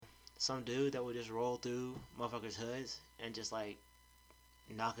some dude that would just roll through motherfuckers' hoods and just like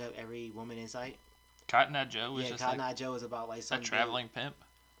knock up every woman in sight. Cotton Eye Joe was Yeah, just Cotton like Eye Joe is about like a some traveling pimp.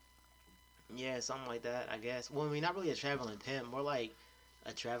 Yeah, something like that, I guess. Well, I mean, not really a traveling pimp, more like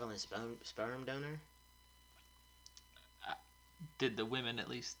a traveling sperm donor. Did the women at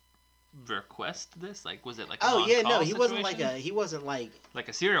least request this? Like, was it like an Oh yeah, no, on-call situation? he wasn't like Like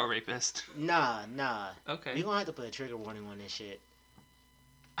a serial rapist? nah. We Okay. gonna have to put a trigger warning on this shit.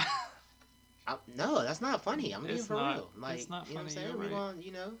 No, that's not funny. I'm being It's for not. real. It's Like, not you know what funny. I'm You're saying? We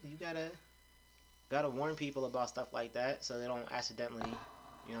right. gonna, you gotta warn people about stuff like that so they don't accidentally, you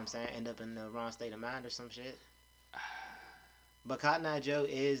know what I'm saying, end up in the wrong state of mind or some shit. But Cotton Eye Joe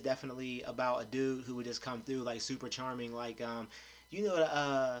is definitely about a dude who would just come through like super charming, like you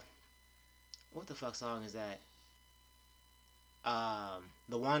know what the fuck song is that?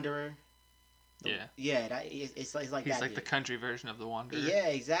 The Wanderer. Yeah. Yeah, it's like He's that like the dude. country version of the Wanderer. Yeah,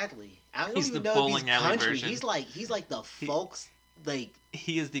 exactly. I don't He's the even know if he's bowling alley country. version. He's like the He folks like.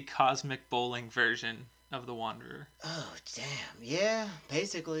 he is the cosmic bowling version of the Wanderer. Oh damn, yeah,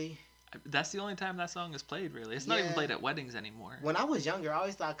 basically. That's the only time that song is played. Really, it's not even Yeah. played at weddings anymore. When I was younger, I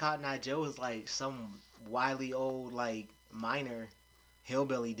always thought Cotton Eye Joe was like some wily old like miner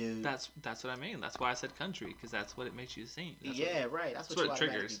hillbilly dude. That's what I mean. That's why I said country, because that's what it makes you think. Yeah, right. That's That's what you what it automatically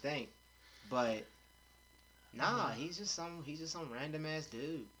triggers. think. But nah, he's just some random ass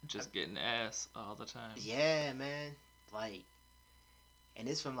dude. Just getting ass all the time. Yeah, man. Like, and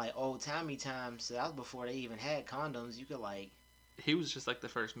it's from like old timey times. So that was before they even had condoms. You could like, He was just like the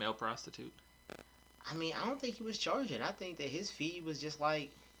first male prostitute. I mean, I don't think he was charging. I think that his fee was just like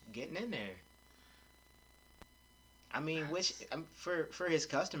getting in there. I mean, which for his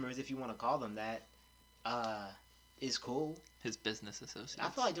customers, if you want to call them that, uh, is cool. His business associates. I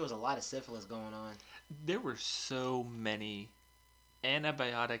feel like there was a lot of syphilis going on. There were so many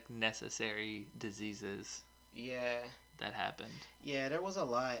antibiotic necessary diseases Yeah, that happened. yeah, there was a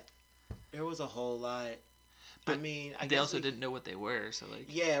lot. There was a whole lot. I But mean, I they guess also didn't know what they were, so like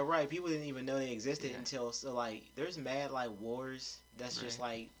yeah, right. People didn't even know they existed Yeah. until so like there's mad like wars. That's just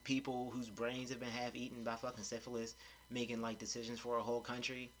Right. like people whose brains have been half eaten by fucking syphilis making like decisions for a whole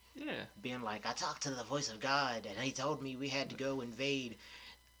country. yeah. Being like, I talked to the voice of God and he told me we had to go invade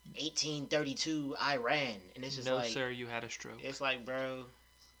 1832 Iran, and it's just No, like sir, you had a stroke. it's like, bro,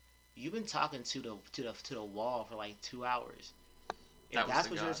 you've been talking to the wall for like 2 hours. If That was that's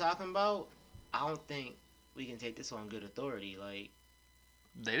the what you're God. talking about, I don't think we can take this on good authority. Like,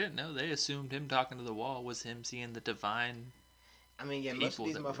 They didn't know. They assumed him talking to the wall was him seeing the divine I mean, yeah, most of people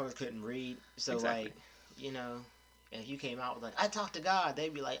these that were motherfuckers couldn't read, so exactly. like, you know, if you came out with like, I talked to God,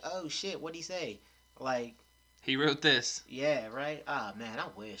 they'd be like, oh shit, what'd he say? Like, He wrote this. yeah, right? Ah, man, I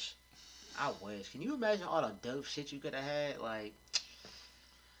wish. I wish. Can you imagine all the dope shit you could have had? Like,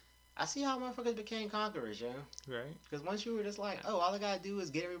 I see how motherfuckers became conquerors, yo. Right. Because once you were just like, oh, all I gotta do is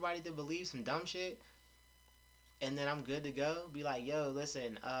get everybody to believe some dumb shit, and then I'm good to go. Be like, yo,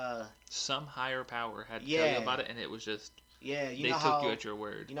 listen, Some higher power had to tell you yeah, about it, and it was just yeah, you they know took you how at your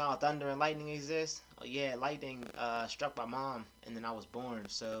word. you know how thunder and lightning exist? Oh yeah, lightning struck my mom, and then I was born,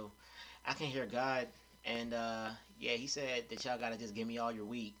 so I can hear God. And yeah, he said that y'all gotta just give me all your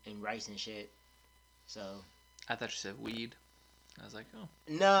wheat and rice and shit. So I thought you said weed. I was like, oh.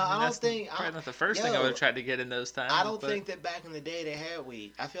 no, I mean, I don't that's think. probably not the first thing I would have tried to get in those times. I don't but think that back in the day they had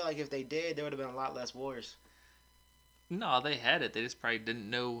wheat. I feel like if they did, there would have been a lot less wars. No, they had it. They just probably didn't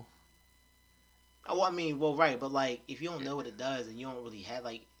know. Oh, I mean, well, right, but like, if you don't know what it does and you don't really have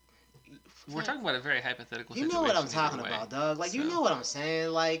like, We're talking about a very hypothetical you situation. know what I'm either talking way. about, Doug. Like, you So- know what I'm saying.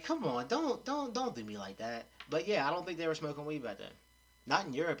 Like, come on, don't do me like that. But yeah, I don't think they were smoking weed back then. Not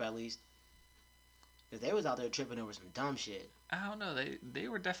in Europe, at least. Because they was out there tripping over some dumb shit. I don't know. They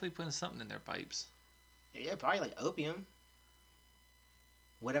were definitely putting something in their pipes. Yeah, probably like opium.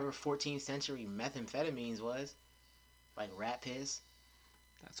 Whatever 14th century methamphetamines was. Like rat piss.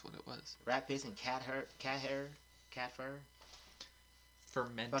 That's what it was. Rat piss and cat fur.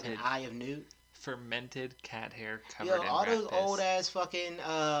 Fermented. Fucking eye of newt. Fermented cat hair covered Yo, in all rat those piss. old ass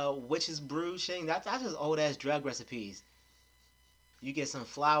fucking witches brew shit. That's just old ass drug recipes. You get some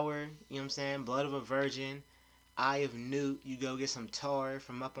flour, you know what I'm saying? Blood of a virgin, eye of newt. You go get some tar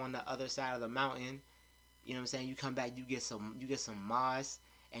from up on the other side of the mountain. You know what I'm saying? You come back, you get some moss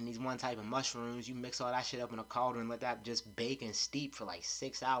and these one type of mushrooms. You mix all that shit up in a cauldron, let that just bake and steep for like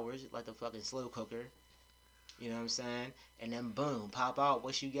 6 hours, like the fucking slow cooker. You know what I'm saying? And then boom, pop out.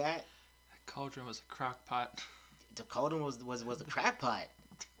 What you got? That cauldron was a crock pot. The cauldron was the crack pot.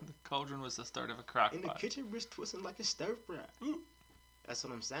 The cauldron was the start of a crock In the pot. kitchen, wrist twisting like a stir fry. That's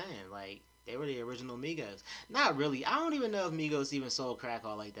what I'm saying. Like, They were the original Migos. Not really. I don't even know if Migos even sold crack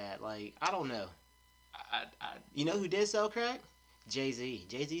all like that. Like, I don't know. You know who did sell crack? Jay-Z.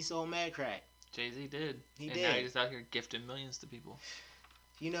 Jay-Z sold mad crack. Jay-Z did. He and did. now he's out here gifting millions to people.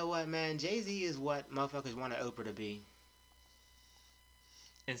 You know what, man? Jay-Z is what motherfuckers wanted Oprah to be.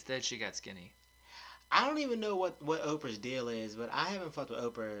 Instead, she got skinny. I don't even know what Oprah's deal is, but I haven't fucked with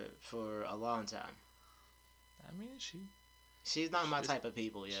Oprah for a long time. I mean, She's not my type of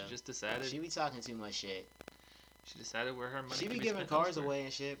people, yo. She just decided. She be talking too much shit. She decided where her money. She be could giving spent cars elsewhere. away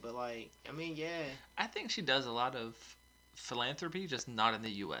and shit, but like, I mean, yeah. I think she does a lot of philanthropy, just not in the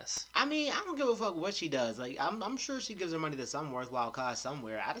U.S. I mean, I don't give a fuck what she does. Like, I'm sure she gives her money to some worthwhile cause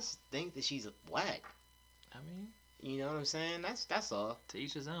somewhere. I just think that she's whack. I mean, You know what I'm saying? That's all. to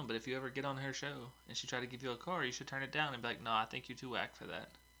each his own. But if you ever get on her show and she try to give you a car, you should turn it down and be like, "No, I think you're too whack for that."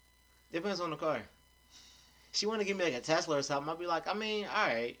 Depends on the car. She want to give me like a Tesla or something. I'll be like, I mean, all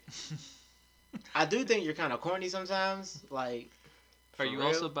right. I do think you're kind of corny sometimes. Like, Are for you real.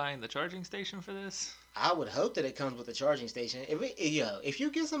 also buying the charging station for this? I would hope that it comes with a charging station. If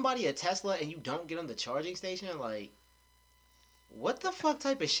you give somebody a Tesla and you don't get them the charging station, like, what the fuck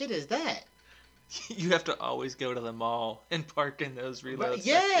type of shit is that? You have to always go to the mall and park in those reload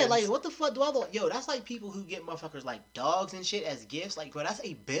Yeah, sections. like, what the fuck do I look? Yo, that's like people who get motherfuckers like dogs and shit as gifts. Like, bro, that's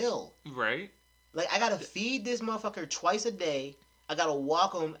a bill. Right? Like, I gotta feed this motherfucker twice a day. I gotta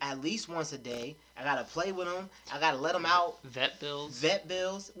walk him at least once a day. I gotta play with him. I gotta let him out. Vet bills. Vet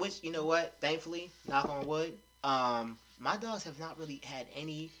bills, which, you know what? Thankfully, knock on wood, my dogs have not really had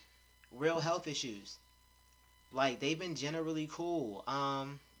any real health issues. Like, they've been generally cool.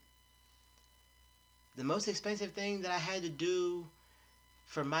 The most expensive thing that I had to do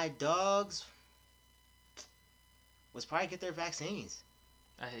for my dogs was probably get their vaccines.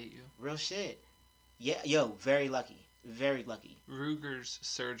 I hate you. Real shit. Yeah, yo, very lucky. Very lucky. Ruger's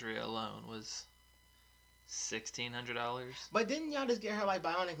surgery alone was $1,600. But didn't y'all just get her like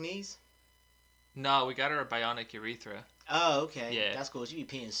bionic knees? No, we got her a bionic urethra. Oh, okay. Yeah. That's cool. She be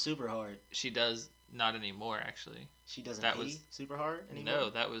peeing super hard. She does not anymore, actually. She doesn't That pee was- super hard anymore? No,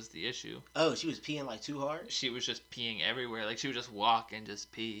 that was the issue. Oh, she was peeing like too hard? She was just peeing everywhere. Like, she would just walk and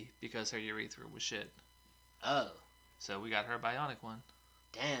just pee because her urethra was shit. Oh, So we got her a bionic one.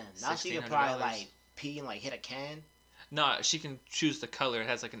 damn. Now she could probably $1,600. like pee and like hit a can. No, she can choose the color. It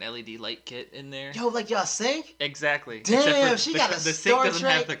has like an LED light kit in there. Yo, like y'all sink? Exactly. Damn, Except for she the, got a the Star sink doesn't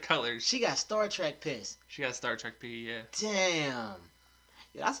Trek- have the colors. She got Star Trek piss. She got Star Trek pee, yeah. Damn.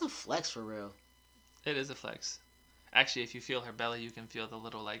 Yeah, that's a flex for real. It is a flex. Actually, if you feel her belly, you can feel the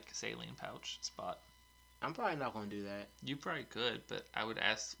little like saline pouch spot. I'm probably not gonna do that. You probably could, but I would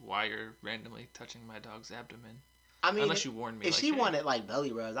ask why you're randomly touching my dog's abdomen. I mean, Unless you warn me. if like, she hey, wanted like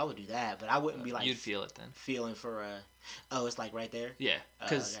belly rubs, I would do that. But I wouldn't be like you'd feel it then. feeling for oh, it's like right there. Yeah, I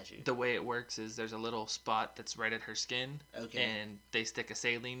because got you. the way it works is there's a little spot that's right at her skin, Okay. and they stick a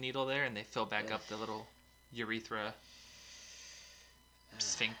saline needle there, and they fill back Yeah. up the little urethra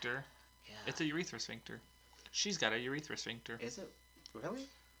sphincter. Yeah. It's a urethra sphincter. She's got a urethra sphincter. Is it really?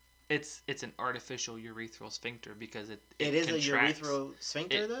 It's an artificial urethral sphincter because it It is contracts. a urethral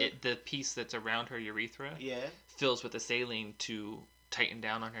sphincter though. The piece that's around her urethra Yeah. fills with the saline to tighten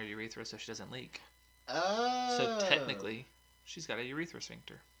down on her urethra so she doesn't leak. Oh. So technically, she's got a urethra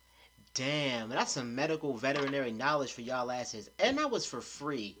sphincter. Damn, that's some medical veterinary knowledge for y'all asses, and that was for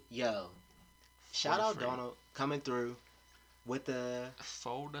free, yo. Shout For out free. Donald coming through with the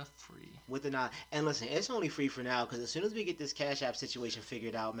Folda free. and listen, it's only free for now because as soon as we get this Cash App situation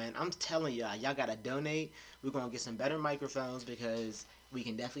figured out, man, I'm telling y'all gotta donate. We're gonna get some better microphones because we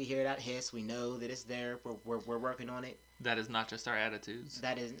can definitely hear that hiss. We know that it's there. We're working on it. That is not just our attitudes.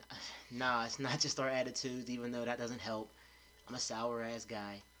 That is, nah, it's not just our attitudes, even though that doesn't help. I'm a sour ass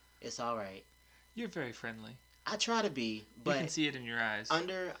guy. It's all right. You're very friendly. I try to be, You but can see it in your eyes.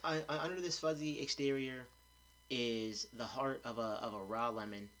 under this fuzzy exterior is the heart of a raw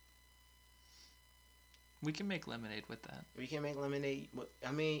lemon. We can make lemonade with that. We can make lemonade.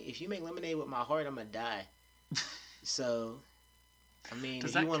 I mean, if you make lemonade with my heart, I'm gonna die. So, I mean,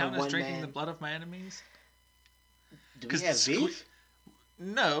 Does if that you want count a as one drinking man, the blood of my enemies? do we 'cause have the beef?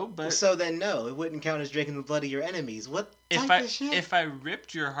 No, but So then, no, it wouldn't count as drinking the blood of your enemies. What type if of shit? if I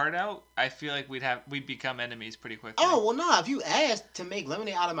ripped your heart out, I feel like we'd become enemies pretty quickly. Oh well, no. If you asked to make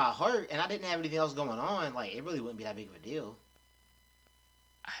lemonade out of my heart and I didn't have anything else going on, like it really wouldn't be that big of a deal.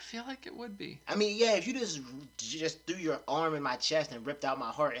 I feel like it would be. I mean, yeah, if you just threw your arm in my chest and ripped out my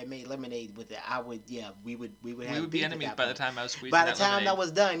heart and made lemonade with it, I would. Yeah, we would have. We would beef be at enemies that by the point. time I was squeezing By the that time lemonade. that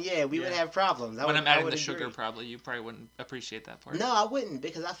was done, yeah, we would Yeah. have problems. When I'm adding the sugar, agree. probably you probably wouldn't appreciate that part. No, I wouldn't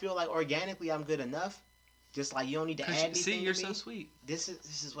because I feel like organically I'm good enough. Just like you don't need to add anything See, you're to me. so sweet. This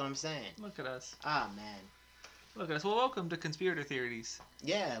is what I'm saying. Look at us. Ah man. Look at us. Well, welcome to Conspirator Theories.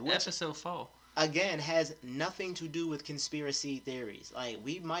 Yeah, which Episode 4. again has nothing to do with conspiracy theories. Like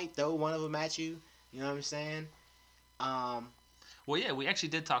we might throw one of them at you. You know what I'm saying? Well, yeah, we actually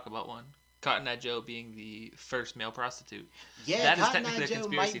did talk about one. Cotton Eye Joe being the first male prostitute. Yeah, That is Cotton technically Eye a Joe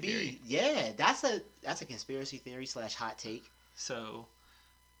conspiracy might be. theory. Yeah, that's a conspiracy theory / hot take. So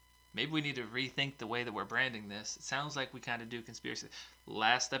maybe we need to rethink the way that we're branding this. It sounds like we kind of do conspiracy.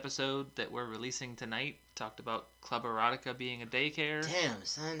 Last episode that we're releasing tonight talked about Club Erotica being a daycare. Damn,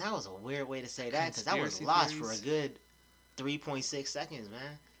 son, that was a weird way to say that because I was Conspiracy lost theories. for a good 3.6 seconds,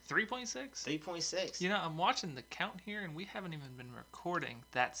 man. 3.6? 3.6. You know, I'm watching the count here, and we haven't even been recording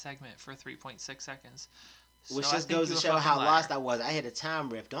that segment for 3.6 seconds. Which So I just think goes you to a show fucking how liar. lost I was. I hit a time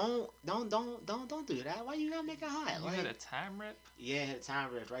rift. Don't do that. Why you gotta make it hot? You Like, had a time rip? yeah, I hit a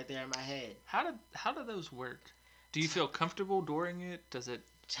time rift right there in my head. How do those work? Do you feel comfortable during it? Does it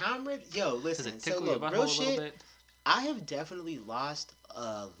Time rift, yo, does listen. it So tickle your look, butthole real a little shit. bit? I have definitely lost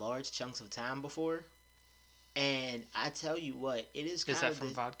large chunks of time before, and I tell you what, it is kind Is that of from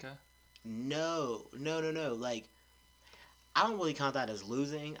vodka? no. Like, I don't really count that as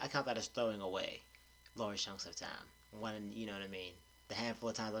losing. I count that as throwing away large chunks of time. When you know what I mean. The handful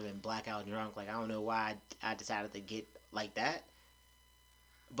of times I've been blackout drunk, like I don't know why I decided to get like that.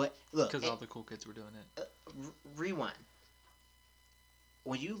 But look, Because all the cool kids were doing it. rewind.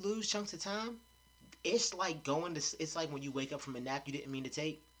 When you lose chunks of time, it's like going to. It's like when you wake up from a nap you didn't mean to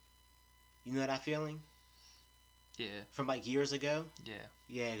take. You know that feeling Yeah, from like years ago. yeah.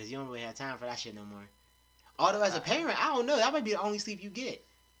 Yeah, because you don't really have time for that shit no more. Although as a parent, I don't know. That might be the only sleep you get.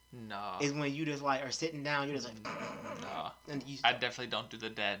 Nah. Is when you just like are sitting down, you're just like, Nah. and you I definitely don't do the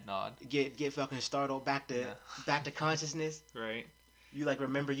dad nod. get fucking startled back to No. back to consciousness. Right. You like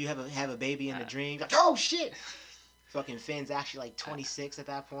remember you have a baby in the Uh. dream. Like, oh shit! Fucking Finn's actually like 26 at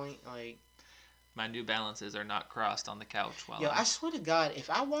that point. Like, My New Balances are not crossed on the couch while yo, I'm I swear to God, if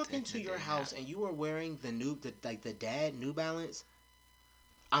I walk taking into a your day house nap. and you are wearing the dad New Balance,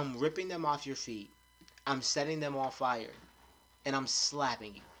 I'm ripping them off your feet. I'm setting them on fire, and I'm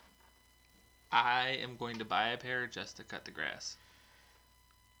slapping you. I am going to buy a pair just to cut the grass.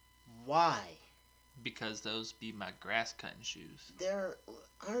 Why? Because those be my grass cutting shoes. They're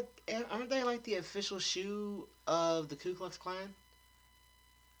aren't they like the official shoe of the Ku Klux Klan?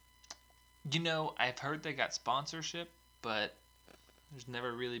 You know, I've heard they got sponsorship, but there's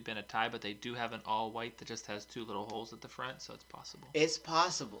never really been a tie. But they do have an all white that just has 2 little holes at the front, so it's possible. It's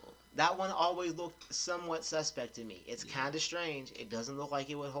possible. That one always looked somewhat suspect to me. It's Yeah. kind of strange. It doesn't look like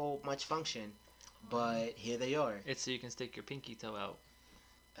it would hold much function, but here they are. It's so you can stick your pinky toe out.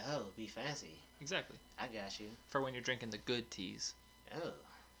 Oh, be fancy. Exactly. I got you. For when you're drinking the good teas. Oh,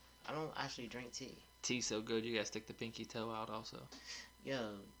 I don't actually drink tea. Tea so good you gotta stick the pinky toe out also.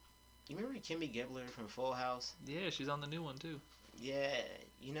 Yo, you remember Kimmy Gibbler from Full House? Yeah, she's on the new one too. Yeah,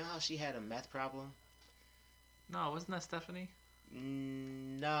 you know how she had a meth problem? No, wasn't that Stephanie?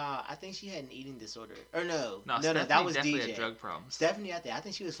 Nah, I think she had an eating disorder. Or no, Stephanie that was definitely DJ. had drug problems. Stephanie, I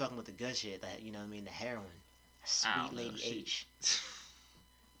think she was fucking with the good shit. That you know what I mean, the heroin. I Sweet don't know, Lady she- H.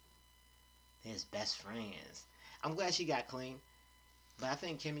 His best friends. I'm glad she got clean, but I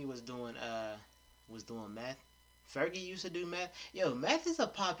think Kimmy was doing meth. Fergie used to do meth. Yo, meth is a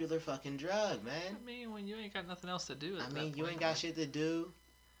popular fucking drug, man. I mean, when you ain't got nothing else to do. I At mean, that you point, ain't got like, shit to do.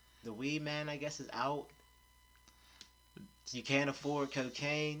 The weed man, I guess, is out. You can't afford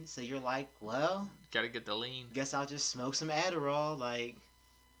cocaine, so you're like, well, Gotta get the lean. guess I'll just smoke some Adderall. Like,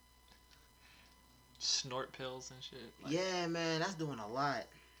 Snort pills and shit. Like, yeah, man, that's doing a lot.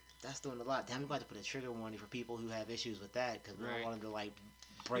 Damn, we about to put a trigger warning for people who have issues with that because we don't Right. want them to like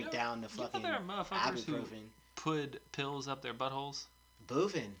break You know- down the You know fucking there are motherfuckers who ibuprofen. put pills up their buttholes?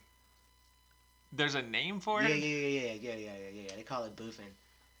 Boofing. There's a name for Yeah, it? yeah. They call it boofing.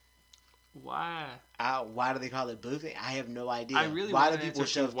 Why? Why do they call it boofing? I have no idea. I really why want do an people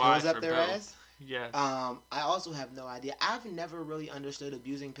answer to shove why pills up for their both. ass? Yes. I also have no idea. I've never really understood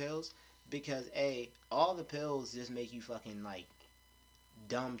abusing pills because all the pills just make you fucking like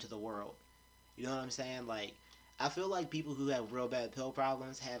dumb to the world. You know what I'm saying? Like, I feel like people who have real bad pill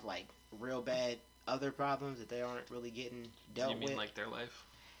problems have like real bad other problems that they aren't really getting dealt you mean with. like their life?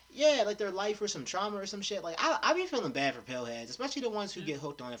 Yeah, like their life or some trauma or some shit. Like, I be feeling bad for pill heads, especially the ones who get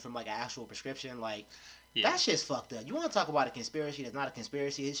hooked on it from like an actual prescription. Like, Yeah. that shit's fucked up. You want to talk about a conspiracy that's not a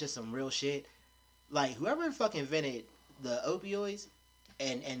conspiracy? It's just some real shit. Like, whoever fucking invented the opioids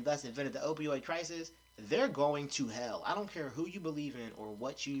and thus invented the opioid crisis, they're going to hell. I don't care who you believe in or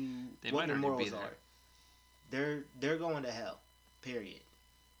what They your might already morals be there. are. They're going to hell. Period.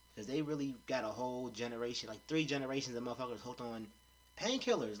 Because they really got a whole generation, like 3 generations of motherfuckers hooked on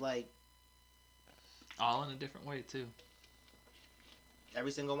painkillers. Like, All in a different way too.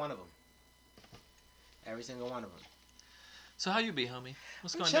 every single one of them. Every single one of them. So how you be, homie?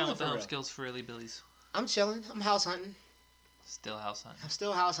 What's I'm going chilling down with the for home real. skills for Illy Billies? I'm chilling. I'm house hunting. Still house hunting. I'm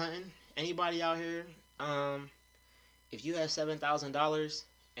still house hunting. Anybody out here? If you have $7,000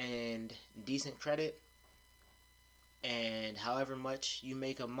 and decent credit, and however much you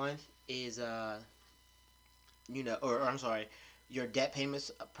make a month is or I'm sorry, your debt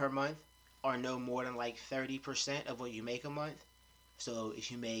payments per month are no more than like 30% of what you make a month. So if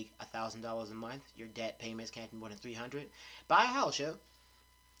you make $1,000 a month, your debt payments can't be more than 300. Buy a house, yo.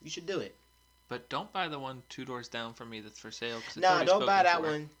 You should do it. But don't buy the one 2 doors down from me that's for sale. Cause it's Nah, already don't buy spoken that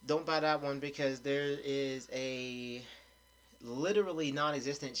for. one. Don't buy that one because there is a literally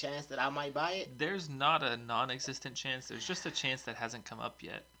non-existent chance that I might buy it. There's not a non-existent chance. There's just a chance that hasn't come up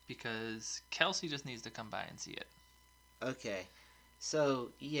yet because Kelsey just needs to come by and see it. Okay, so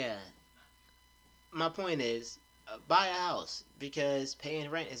yeah, my point is, buy a house because paying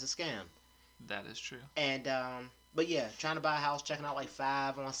rent is a scam. That is true. And but yeah, trying to buy a house, checking out like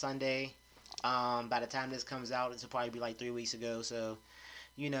 5 on Sunday. By the time this comes out, it'll probably be like 3 weeks ago. So,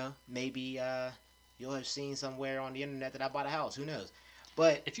 maybe you'll have seen somewhere on the internet that I bought a house. Who knows?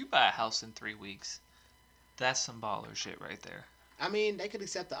 But If you buy a house in 3 weeks, that's some baller shit right there. I mean, they could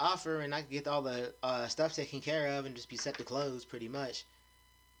accept the offer, and I could get all the stuff taken care of, and just be set to close, pretty much.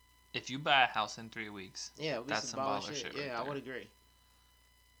 If you buy a house in 3 weeks, Yeah, we that's some some baller baller shit right Yeah, I there. would agree.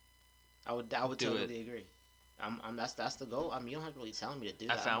 I would Do totally agree. That's the goal. I mean, you don't have to really tell me to do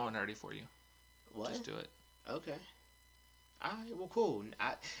I that. found one already for you. What? Just do it. Okay. All right. Well, cool.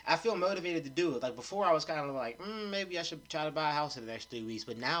 I feel motivated to do it. Like before, I was kind of like, maybe I should try to buy a house in the next 3 weeks.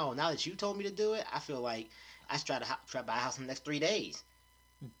 But now that you told me to do it, I feel like I should try to buy a house in the next 3 days.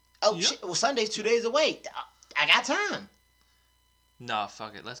 Oh Yep. shit! Well, Sunday's 2 days away. I got time. Nah,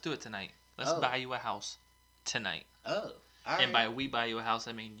 fuck it. Let's do it tonight. Let's Oh. buy you a house tonight. Oh. All And right. by we buy you a house,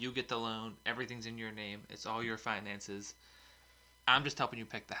 I mean you get the loan. Everything's in your name. It's all your finances. I'm just helping you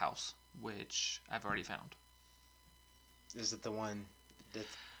pick the house, which I've already found. Is it the one that's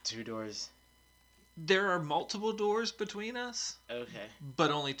 2 doors? There are multiple doors between us, Okay.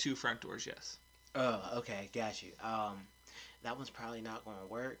 but only 2 front doors, yes. Oh, okay, got you. That one's probably not going to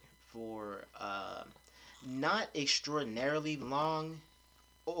work for not extraordinarily long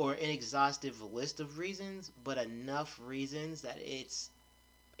or inexhaustive list of reasons, but enough reasons that it's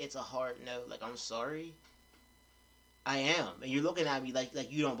a hard no. Like, I'm sorry. I am, and you're looking at me like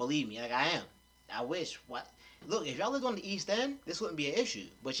you don't believe me. Like I am. I wish. What? Look, if y'all lived on the East End, this wouldn't be an issue.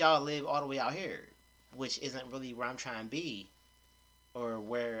 But y'all live all the way out here, which isn't really where I'm trying to be, or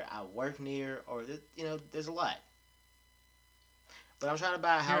where I work near, or there's a lot. But I'm trying to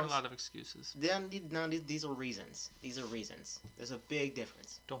buy a Here are a house. lot of excuses. These are reasons. These are reasons. There's a big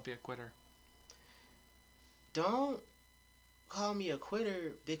difference. Don't be a quitter. Don't call me a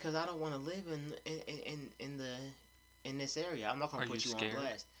quitter because I don't want to live in this area. I'm not gonna Are put you you scared? on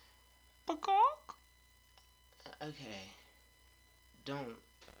blast. Peacock? Okay. Don't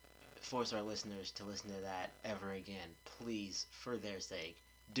force our listeners to listen to that ever again. Please, for their sake,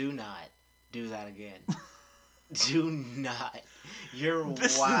 do not do that again. Do not. You're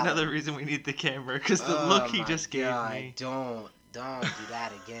This wild. is another reason we need the camera, because the Oh look he my just gave God, me. Don't do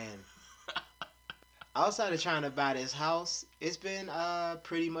that again. Outside of trying to buy this house, it's been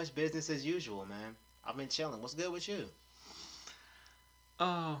pretty much business as usual, man. I've been chilling. What's good with you?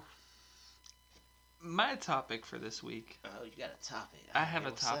 Oh. My topic for this week. Oh, you got a topic. I have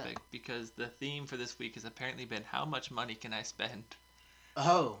a What's up? topic because the theme for this week has apparently been how much money can I spend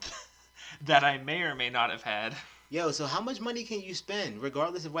Oh, that I may or may not have had. yo. So how much money can you spend,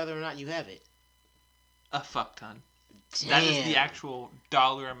 regardless of whether or not you have it? A fuck ton. Damn. That is the actual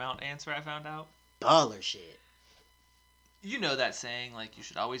dollar amount answer I found out. baller shit. You know that saying, like, you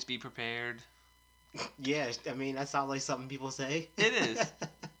should always be prepared. Yeah, I mean that sounds like something people say. It is.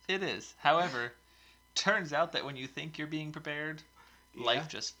 It is. However, turns out that when you think you're being prepared, life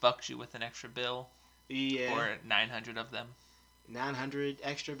just fucks you with an extra bill Yeah. or 900 of them. 900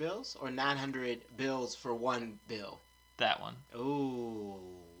 extra bills or 900 bills for one bill. That one. Ooh,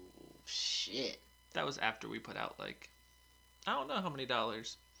 shit. That was after we put out, like, I don't know how many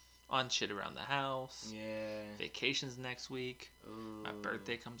dollars on shit around the house. Yeah. Vacations next week. Ooh. My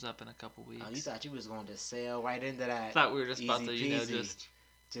birthday comes up in a couple weeks. Oh, you thought you was going to sail right into that. Thought we were just about to, Easy peasy.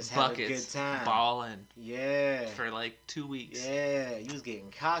 just have a buckets, good time. balling Yeah. for like 2 weeks. Yeah, you was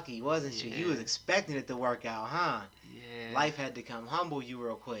getting cocky, wasn't you? You was Yeah. expecting it to work out, huh? Yeah. Life had to come humble you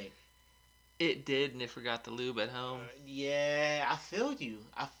real quick. It did, and it forgot the lube at home. Yeah, I feel you.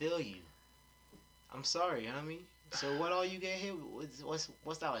 I'm sorry, homie. So what all you get hit?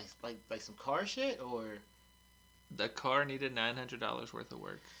 What's that like some car shit or? The car needed $900 worth of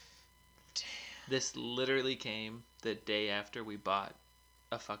work. Damn. This literally came the day after we bought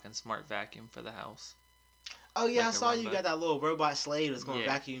a fucking smart vacuum for the house. Oh yeah, Like I a saw you Roomba. got that little robot slave that's gonna Yeah.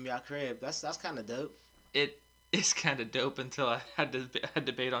 vacuum your crib. That's kind of dope. It is kind of dope until I had to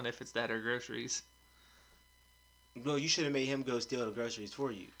debate on if it's that or groceries. No, you should have made him go steal the groceries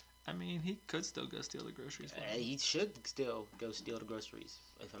for you. I mean, he could still go steal the groceries. He should still go steal the groceries.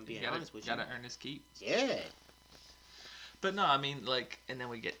 If I'm being honest with you. Gotta earn his keep. Yeah, But no, I mean, like, and then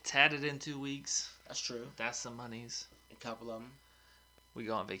we get tatted in 2 weeks. that's true. That's some monies. A couple of them. We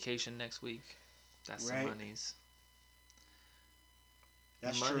go on vacation next week. That's Right. some monies.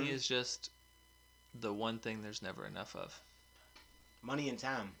 That's Money true. is just the one thing there's never enough of. Money and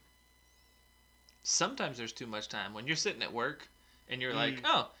time. Sometimes there's too much time. When you're sitting at work and you're like,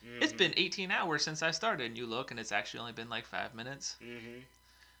 oh, it's Mhm. been 18 hours since I started, and you look and it's actually only been like 5 minutes. Mhm.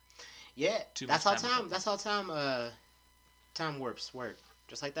 Yeah, Too that's much how time. time. That's how time. Time warps work.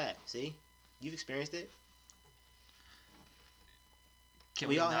 Just like that. See, you've experienced it. Can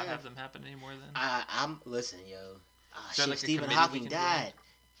We we, all not have. have them happen anymore then? I'm listen, yo. Is there Shit, like a Stephen committee we Hawking can join? died.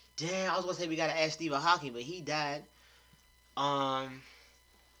 Damn, I was gonna say we gotta ask Stephen Hawking, but he died.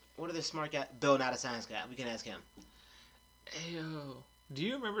 What are the smart guy? Bill, not a science guy. We can ask him. Ayo. Do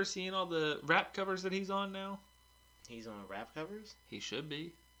you remember seeing all the rap covers that he's on now? He's on rap covers. He should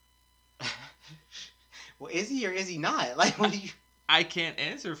be. Well, is he or is he not? Like, what do you? I can't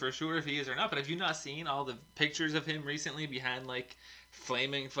answer for sure if he is or not, but have you not seen all the pictures of him recently behind like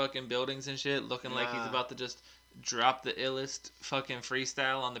flaming fucking buildings and shit, looking like he's Nah. about to just drop the illest fucking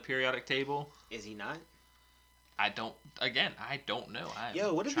freestyle on the periodic table? Is he not? I don't know.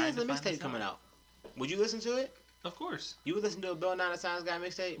 Yo, what if he has a mixtape coming out? Would you listen to it? Of course. You would listen to a Bill Not a Science Guy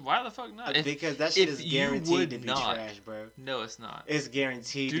mixtape? Why the fuck not? Because that shit if is you guaranteed would to be not- trash, bro. No, it's not. It's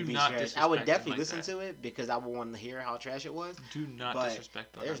guaranteed Do to be not trash. I would disrespect him definitely like listen that. to it because I would want to hear how trash it was. Do not but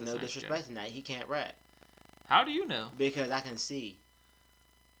disrespect Bill There's Nye the no Science Guy. disrespect in that. He can't rap How do you know? because I can see.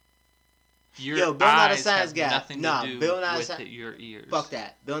 Your Yo, Bill Nye the eyes Science have Guy. nothing Nah, to do Bill Nye the with Sci- your ears. Fuck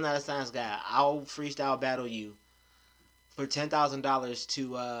that. Bill Not a Science Guy. I'll freestyle battle you for $10,000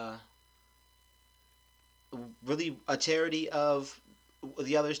 to really a charity of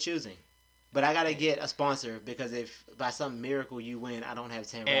the others choosing. But I gotta get a sponsor because if by some miracle you win, I don't have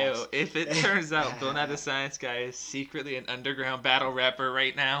 10 raps. Ew, if it turns out Bill Nye the Science Guy is secretly an underground battle rapper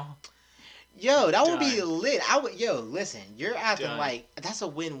right now, Yo, that would be Done. lit. Yo, listen, you're acting Done. like that's a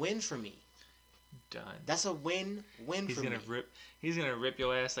win-win for me. done. That's a win-win He's for gonna me. He's gonna rip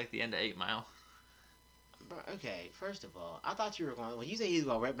your ass like the end of 8 Mile. Bro, okay, first of all, I thought you were going. When you say he's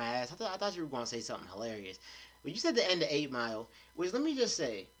gonna rip my ass, I thought you were going to say something hilarious. When you said the end of 8 Mile, which let me just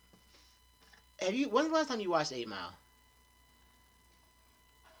say, when's the last time you watched 8 Mile?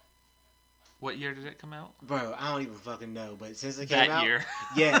 What year did it come out? Bro, I don't even fucking know, but since it came That out, year.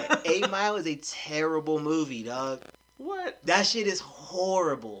 yeah, 8 Mile is a terrible movie, dog. What? That shit is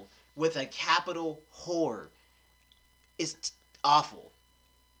horrible with a capital horror. It's awful.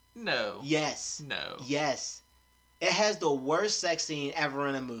 No. Yes. No. Yes. It has the worst sex scene ever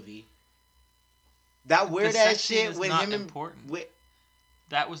in a movie. That weird The ass sex scene shit is with not him and important. with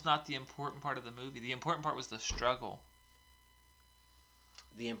That was not the important part of the movie. The important part was the struggle.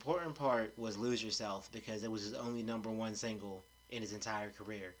 the important part was Lose Yourself because it was his only #1 single in his entire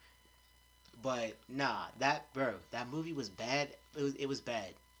career. But nah, that movie was bad. It was bad.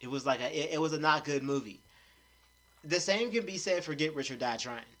 It was like it was a not good movie. The same can be said for Get Rich or Die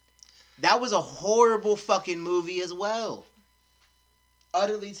Trying. That was a horrible fucking movie as well.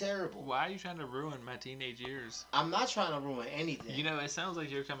 Utterly terrible. Why are you trying to ruin my teenage years? I'm not trying to ruin anything. You know, it sounds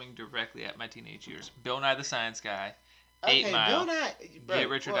like you're coming directly at my teenage years. Bill Nye the Science Guy. okay, 8 Mile. Bill Nye, bro, Get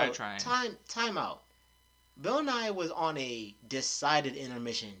Rich or Die Trying. Time out. Bill Nye was on a decided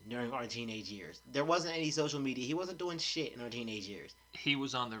intermission during our teenage years. There wasn't any social media. He wasn't doing shit in our teenage years. He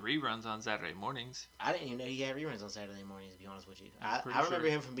was on the reruns on Saturday mornings. I didn't even know he had reruns on Saturday mornings. To be honest with you, I'm pretty I remember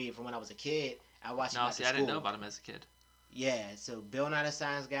sure. him from when I was a kid. I watched him No, after see, I didn't school. know about him as a kid. Yeah, so Bill Nye the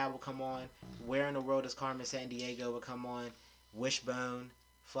Science Guy will come on. Where in the World is Carmen Sandiego will come on. Wishbone,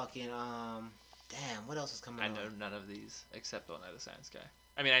 fucking damn, what else is coming I on? know none of these except Bill Nye the Science Guy.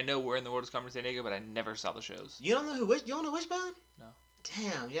 I mean, I know Where in the World is Carmen Sandiego, but I never saw the shows. You don't know you don't know Wishbone? No.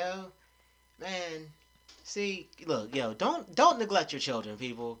 Damn, yo, man. See, look, yo, don't neglect your children,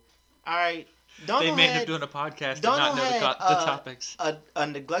 people. All right, They Donald may end had up doing a podcast and Donald not know the had, topics. a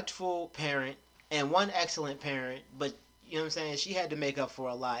neglectful parent and one excellent parent, but you know what I'm saying? She had to make up for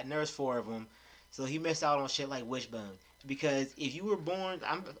a lot, and there was 4 of them, so he missed out on shit like Wishbone. Because if you were born,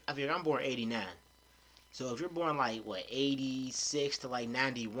 I'm born '89, so if you're born like what '86 to like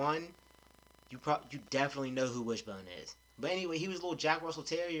 '91, you definitely know who Wishbone is. But anyway, he was a little Jack Russell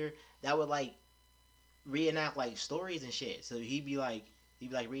Terrier that would like reenact like stories and shit. So he'd be like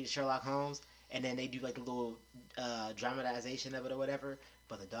reading Sherlock Holmes, and then they do like a little dramatization of it or whatever.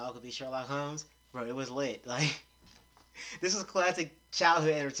 But the dog would be Sherlock Holmes, bro. It was lit. Like this was classic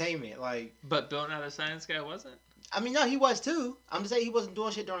childhood entertainment. Like But Bill Nye the Science Guy wasn't. I mean, no, he was too. I'm just saying he wasn't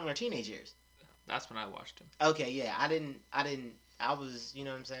doing shit during our teenage years. That's when I watched him. Okay, yeah, I didn't. I was, you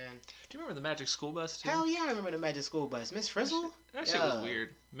know what I'm saying? Do you remember the Magic School Bus too? Hell yeah, I remember the Magic School Bus. Miss Frizzle? That shit was weird.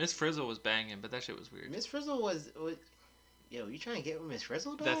 Miss Frizzle was banging, but that shit was weird. Miss Frizzle was yo, you trying to get with Miss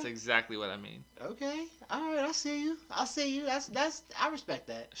Frizzle, dog? That's exactly what I mean. Okay. Alright, I see you. That's I respect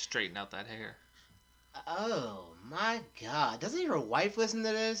that. Straighten out that hair. Oh my god. Doesn't your wife listen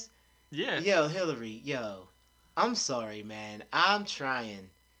to this? Yeah. Yo, Hillary, yo. I'm sorry, man. I'm trying.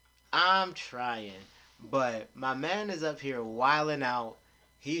 But my man is up here wilding out.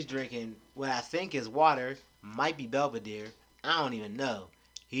 He's drinking what I think is water. Might be Belvedere. I don't even know.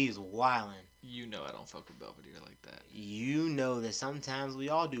 He's wilding. You know I don't fuck with Belvedere like that. You know that sometimes we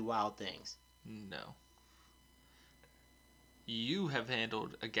all do wild things. No. You have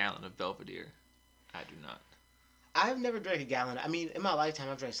handled a gallon of Belvedere. I do not. I've never drank a gallon. I mean, in my lifetime,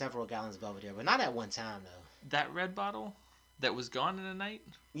 I've drank several gallons of Belvedere, but not at one time, though. That red bottle that was gone in a night?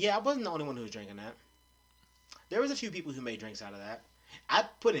 Yeah, I wasn't the only one who was drinking that. There was a few people who made drinks out of that. I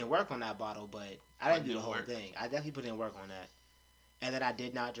put in work on that bottle, but I didn't do the whole thing. I definitely put in work on that. And then I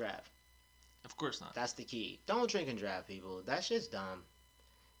did not draft. Of course not. That's the key. Don't drink and draft, people. That shit's dumb.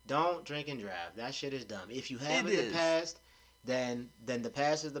 Don't drink and draft. That shit is dumb. If you have it in the past, then the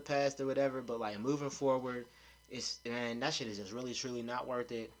past is the past or whatever. But like moving forward, that shit is just really truly not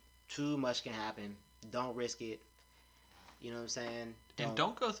worth it. Too much can happen. Don't risk it. You know what I'm saying? And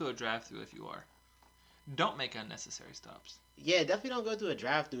don't go through a drive-through if you are. Don't make unnecessary stops. Yeah, definitely don't go through a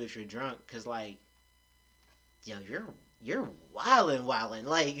drive-through if you're drunk, cause like, yo, you're wildin',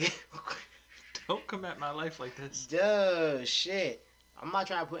 like. Don't come at my life like this. Duh, shit. I'm not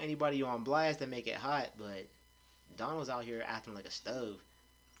trying to put anybody on blast and make it hot, but Donald's out here acting like a stove.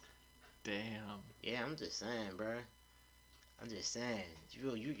 Damn. Yeah, I'm just saying, bruh. I'm just saying.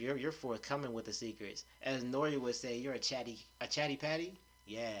 You're forthcoming with the secrets. As Nori would say, you're a chatty Patty?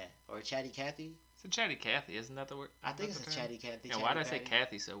 Yeah. Or a chatty Cathy? It's a chatty Cathy, isn't that the word? I think it's a chatty Cathy. Yeah, why did I say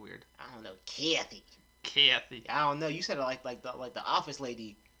Cathy so weird? I don't know. Cathy. Cathy. I don't know. You said it like the office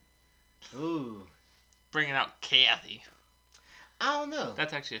lady. Ooh. Bringing out Cathy. I don't know.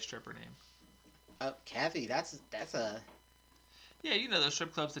 That's actually a stripper name. Kathy, that's a... Yeah, you know those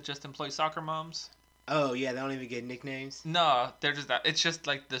strip clubs that just employ soccer moms? Oh, yeah, they don't even get nicknames? No, they're just that. It's just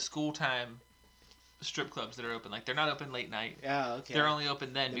like the school time strip clubs that are open. Like, they're not open late night. Oh, okay. They're only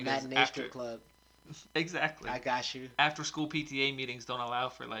open then the because matinee strip club. Exactly. I got you. After school PTA meetings don't allow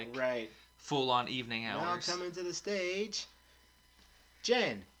for, like, right. full-on evening hours. Now coming to the stage,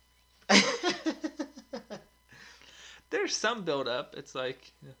 Jen. There's some build-up. It's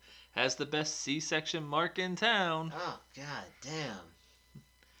like, has the best C-section mark in town. Oh, god damn.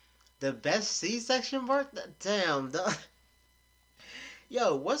 The best C-section mark? Damn.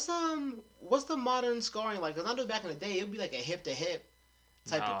 Yo, what's the modern scarring like? Because I know back in the day, it would be like a hip-to-hip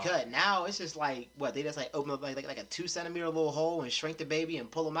type of cut. Now, it's just like, what, they just like open up like a 2-centimeter little hole and shrink the baby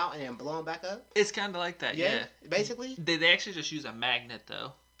and pull them out and then blow them back up? It's kind of like that, yeah. Basically? They actually just use a magnet,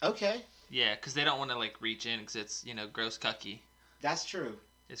 though. Okay. Yeah, because they don't want to, like, reach in because it's, gross cucky. That's true.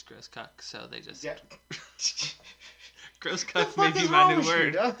 It's gross cuck, so they just... Yeah. Gross cuck may be my new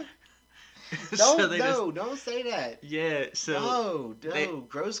word. Don't say that. Yeah, so... No,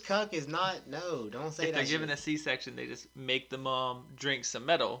 gross cuck is not... No, don't say that. If they're given a C-section, they just make the mom drink some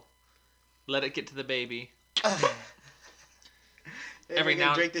metal, let it get to the baby. Every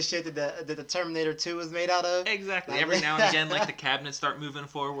now drink the shit that the Terminator 2 was made out of. Exactly. Every now and again, like the cabinets start moving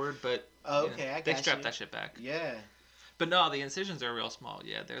forward, but I got they strap that shit back. Yeah. But no, the incisions are real small.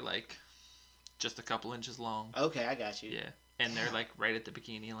 Yeah, they're like just a couple inches long. Okay, I got you. Yeah, and they're like right at the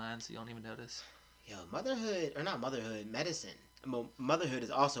bikini line, so you don't even notice. Yo, medicine. Motherhood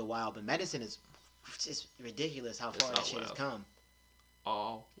is also wild, but medicine is just ridiculous how far that shit has come.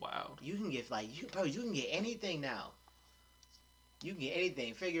 All wild. You can get you can get anything now. You can get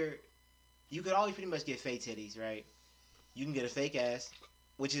anything. Figure, you could always pretty much get fake titties, right? You can get a fake ass,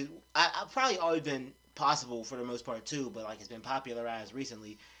 which is I've probably always been possible for the most part too, but like it's been popularized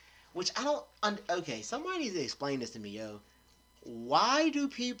recently, which I don't. Okay, somebody needs to explain this to me, yo. Why do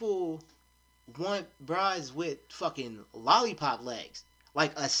people want bras with fucking lollipop legs.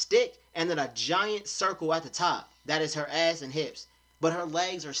 Like a stick and then a giant circle at the top. That is her ass and hips. But her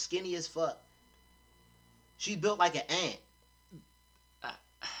legs are skinny as fuck. She's built like an ant.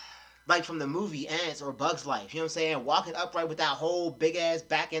 Like from the movie Ants or Bug's Life. You know what I'm saying? Walking upright with that whole big ass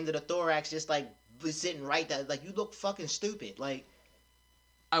back end of the thorax just like sitting right there. Like, you look fucking stupid. Like,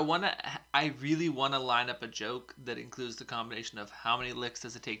 I really wanna line up a joke that includes the combination of how many licks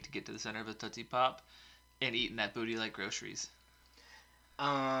does it take to get to the center of a Tootsie Pop and eating that booty like groceries.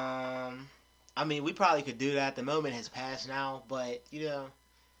 I mean, we probably could do that. The moment has passed now, but shout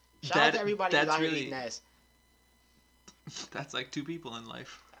out to everybody who's out here eating ass. That's like two people in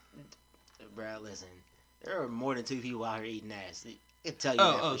life. Bro, listen, there are more than two people out here eating ass. I can tell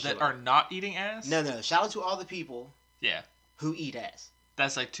you that are not eating ass? No. Shout out to all the people. Yeah. Who eat ass.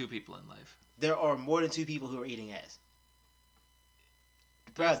 That's like two people in life. There are more than two people who are eating ass.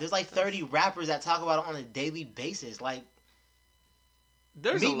 Bro, there's like 30 rappers that talk about it on a daily basis. Like,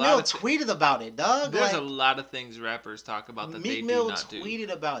 Meek Mill tweeted about it, dog. There's a lot of things rappers talk about that they do not do. Meek Mill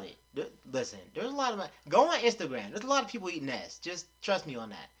tweeted about it. Listen, there's a lot of... Go on Instagram. There's a lot of people eating ass. Just trust me on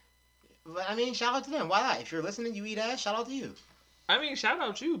that. But, I mean, shout out to them. Why not? If you're listening, you eat ass, shout out to you. I mean, shout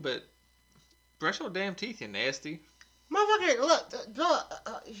out you, but brush your damn teeth, you nasty. Motherfucker, look,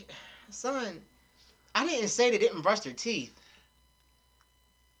 son, I didn't say they didn't brush their teeth.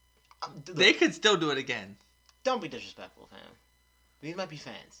 Look, they could still do it again. Don't be disrespectful, fam. These might be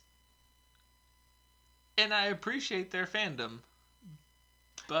fans. And I appreciate their fandom.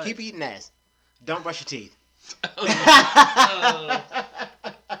 But keep eating ass. Don't brush your teeth.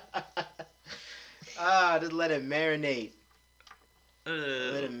 Just let it marinate.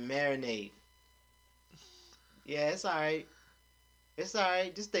 Let it marinate. Yeah, it's alright. It's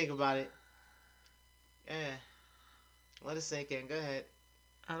alright. Just think about it. Yeah. Let it sink in. Go ahead.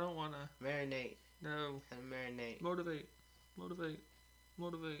 I don't want to. Marinate. No. Let it marinate. Motivate.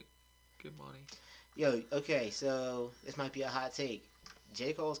 Good money. Yo, okay, so this might be a hot take.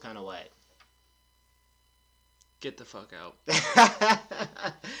 J. Cole's kind of wet. Get the fuck out.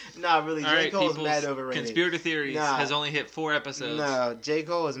 Nah, really, J. Right, Cole's mad overrated. Conspiracy Theories has only hit 4 episodes. No, J.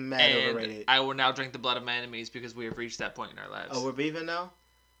 Cole is mad overrated. I will now drink the blood of my enemies because we have reached that point in our lives. Oh, we're beefing now?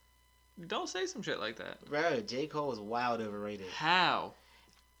 Don't say some shit like that. Bro, J. Cole is wild overrated. How?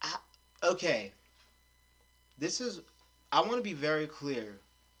 Okay. I want to be very clear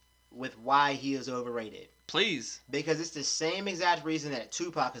with why he is overrated. Please. Because it's the same exact reason that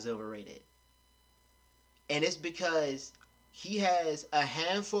Tupac is overrated. And it's because he has a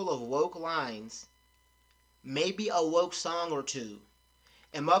handful of woke lines, maybe a woke song or two,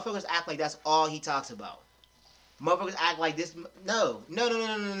 and motherfuckers act like that's all he talks about. Motherfuckers act like this. No.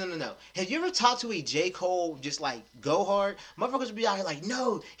 Have you ever talked to a J. Cole just like go hard? Motherfuckers would be out here like,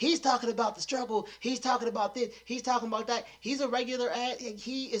 no, he's talking about the struggle. He's talking about this. He's talking about that. He's a regular ass.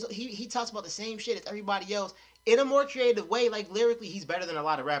 He talks about the same shit as everybody else in a more creative way. Like lyrically, he's better than a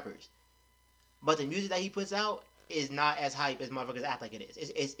lot of rappers. But the music that he puts out is not as hype as motherfuckers act like it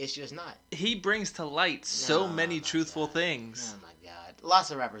is. It's just not. He brings to light so many truthful things. Oh my god,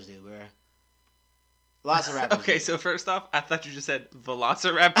 lots of rappers do, bro. Lots of rappers. Okay, so first off, I thought you just said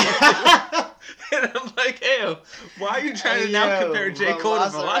Velociraptor. And I'm like, ew, why are you trying to now compare J. Cole to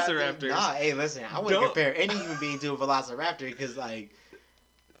Velociraptors? Nah, hey, listen, I wouldn't compare any human being to a Velociraptor because, like,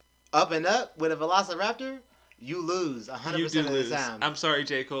 up and up with a Velociraptor, you lose 100% of the time. I'm sorry,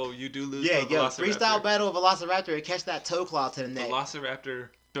 J. Cole, you do lose. Yeah, yo, freestyle battle of Velociraptor and catch that toe claw to the neck. Velociraptor,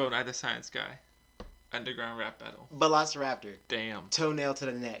 Don't I the Science Guy. Underground rap battle. Velociraptor. Damn. Toenail to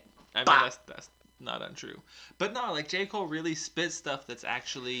the neck. I mean, that's not untrue. But no, like, J. Cole really spits stuff that's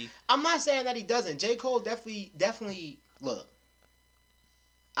actually... I'm not saying that he doesn't. J. Cole definitely... Look,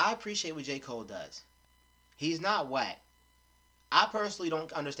 I appreciate what J. Cole does. He's not whack. I personally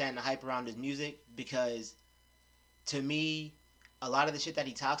don't understand the hype around his music because, to me, a lot of the shit that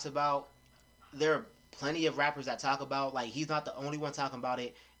he talks about, there are plenty of rappers that talk about, like, he's not the only one talking about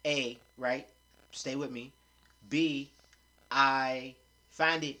it. A, right? Stay with me. B, I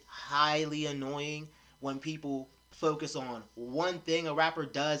find it highly annoying when people focus on one thing a rapper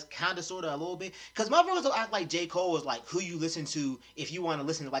does, kind of, sort of, a little bit. Because motherfuckers will act like J. Cole is like who you listen to if you want to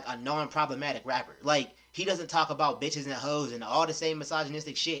listen to like a non-problematic rapper. Like, he doesn't talk about bitches and hoes and all the same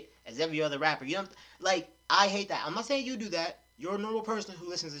misogynistic shit as every other rapper. You know, like, I hate that. I'm not saying you do that. You're a normal person who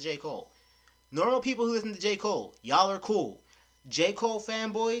listens to J. Cole. Normal people who listen to J. Cole, y'all are cool. J. Cole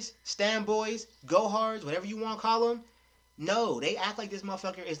fanboys, stan-boys, go-hards, whatever you want to call them, no, they act like this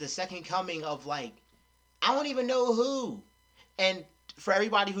motherfucker is the second coming of, like, I don't even know who. And for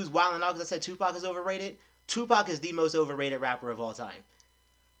everybody who's wilding out because I said Tupac is overrated, Tupac is the most overrated rapper of all time.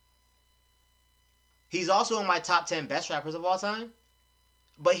 He's also in my top 10 best rappers of all time.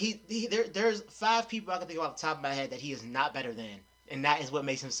 But there's 5 people I can think of off the top of my head that he is not better than. And that is what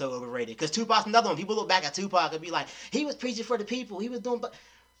makes him so overrated. Because Tupac's another one. People look back at Tupac and be like, he was preaching for the people. He was doing, but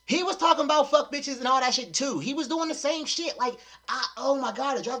he was talking about fuck bitches and all that shit too. He was doing the same shit. Like, oh my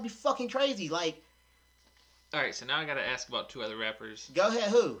god, it drives me fucking crazy. Like, All right, so now I gotta ask about 2 other rappers. go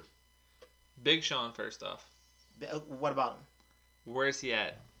ahead, who? Big Sean, first off. What about him? Where's he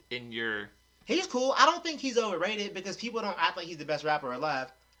at in your? He's cool. I don't think he's overrated because people don't act like he's the best rapper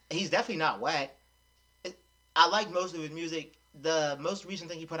alive. He's definitely not whack. I like most of his music. The most recent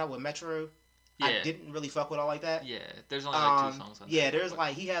thing he put out with Metro, Yeah. I didn't really fuck with all like that. Yeah, there's only like 2 songs on there. Yeah, there's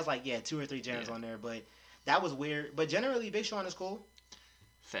like he has like 2 or 3 gems on there, but that was weird. But generally, Big Sean is cool.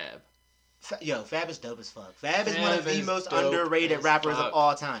 Fab. Fab is dope as fuck. Fab is one of the most dope underrated as rappers fuck. of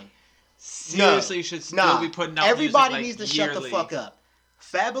all time. Seriously, you should still be putting out Everybody music, needs to shut the yearly. fuck up.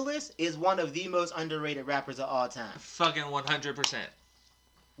 Fabulous is one of the most underrated rappers of all time, Fucking 100%.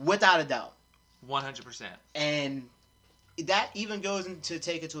 without a doubt. 100%. And that even goes into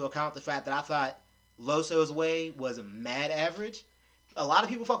take into account the fact that I thought Loso's Way was mad average. A lot of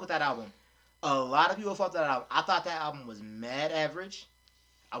people fuck with that album. I thought that album was mad average.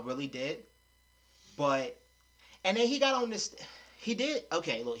 I really did. But, and then he got on this, he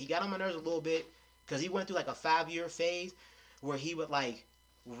got on my nerves a little bit because he went through like a 5-year phase where he would like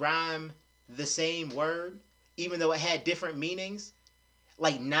rhyme the same word even though it had different meanings.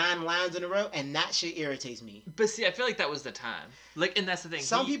 Like 9 lines in a row, and that shit irritates me. But see, I feel like that was the time. Like, and that's the thing.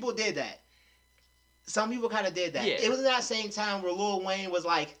 Some people did that. Some people kind of did that. Yeah. It was in that same time where Lil Wayne was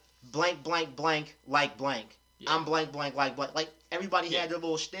like, blank, blank, blank, like blank. Yeah. I'm blank, blank, like blank. Like, everybody had their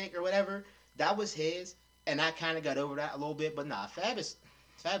little shtick or whatever. That was his, and I kind of got over that a little bit. But nah, Fab is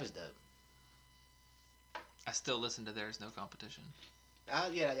dope. I still listen to There's No Competition.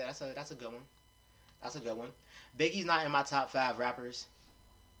 Yeah, that's a good one. That's a good one. Biggie's not in my top 5 rappers.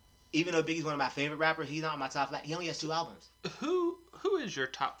 Even though Biggie's one of my favorite rappers, he's not in my top 5. He only has 2 albums. Who is your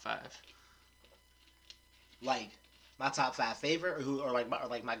top 5? Like my top 5 favorite, or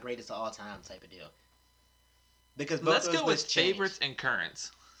like my greatest of all time type of deal. Because both Let's those go with lists change. favorites and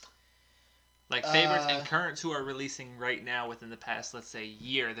currents. Like favorites and currents who are releasing right now within the past, let's say,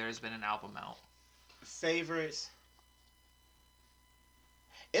 year. There's been an album out. Favorites.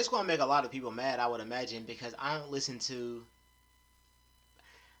 It's gonna make a lot of people mad, I would imagine, because I don't listen to.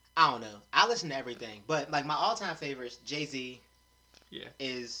 I don't know. I listen to everything, but like my all-time favorites, Jay-Z,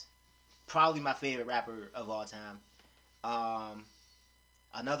 is probably my favorite rapper of all time.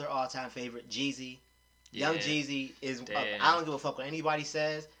 Another all-time favorite, Jeezy. Young Jeezy is. I don't give a fuck what anybody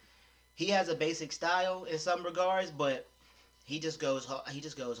says. He has a basic style in some regards, but he just goes hard.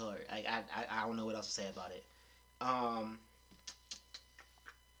 Like, I don't know what else to say about it.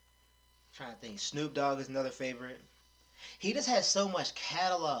 Trying to think. Snoop Dogg is another favorite. He just has so much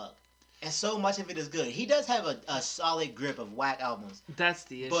catalog, and so much of it is good. He does have a solid grip of whack albums. That's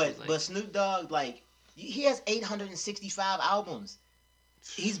the issue. But Snoop Dogg, like, he has 865 albums.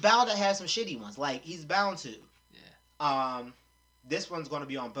 He's bound to have some shitty ones. Like, he's bound to. Yeah. This one's going to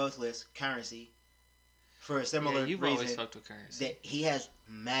be on both lists. Currency. For a similar you've reason. always fucked with Currency. That he has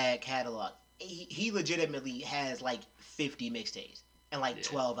mad catalog. He legitimately has like 50 mixtapes and like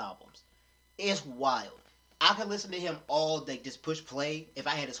 12 albums. It's wild. I could listen to him all day, just push play. If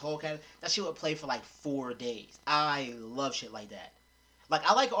I had his whole catalog, that shit would play for like 4 days. I love shit like that. Like,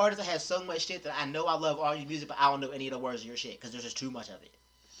 I like artists that have so much shit that I know I love all your music, but I don't know any of the words of your shit because there's just too much of it.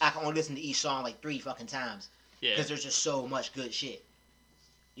 I can only listen to each song like 3 fucking times because there's just so much good shit.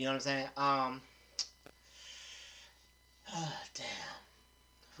 You know what I'm saying? Damn.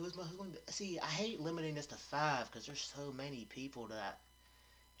 Who's gonna see? I hate limiting this to 5 because there's so many people that,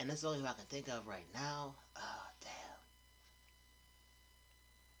 and that's the only who I can think of right now.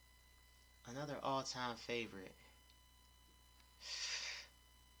 Damn. Another all-time favorite.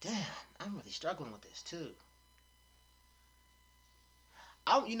 Damn, I'm really struggling with this too.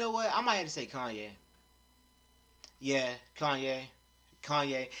 You know what? I might have to say Kanye. Yeah, Kanye.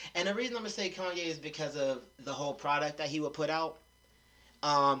 And the reason I'm gonna say Kanye is because of the whole product that he would put out.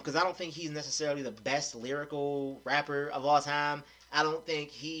 Because I don't think he's necessarily the best lyrical rapper of all time. I don't think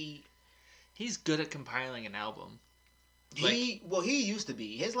he's good at compiling an album. He used to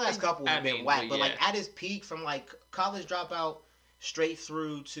be. His last couple have been whack, but like at his peak, from like College Dropout straight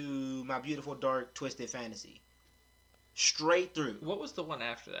through to My Beautiful Dark Twisted Fantasy, straight through. What was the one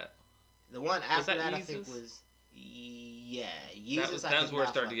after that? The one after that, Yeezus? I think was Yeezus. That was where it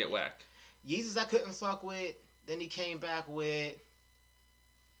started to get whack. Yeezus I couldn't fuck with. Then he came back with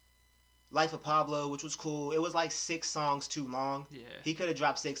Life of Pablo, which was cool. It was like 6 songs too long. Yeah. He could have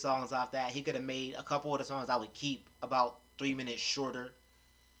dropped 6 songs off that. He could have made a couple of the songs I would keep about 3 minutes shorter.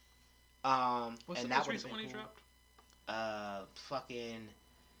 What's And the that most would have recent been one he cool. dropped? Fucking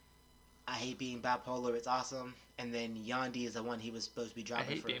I Hate Being Bipolar. It's awesome. And then Yandi is the one he was supposed to be I dropping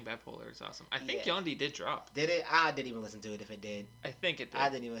hate for. being bipolar. It's awesome. I think Yeah. Yandi did drop. Did it? I didn't even listen to it. If it did, I think it did. I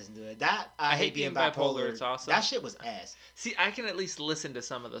didn't even listen to it. That I Hate Being Bipolar. It's awesome. That shit was ass. See, I can at least listen to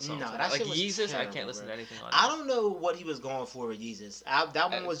some of the songs. No, on that like shit was Yeezus, I terrible, can't listen bro. to anything on it. I don't know what he was going for with Jesus.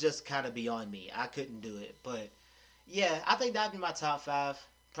 That one was just kind of beyond me. I couldn't do it. But yeah, I think that'd be my top 5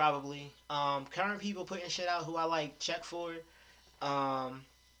 probably. Current people putting shit out who I like check for.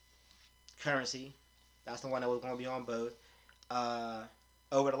 Currency. That's the one that was going to be on both.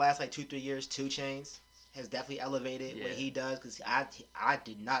 Over the last like 2-3 years, 2 Chainz has definitely elevated what he does because I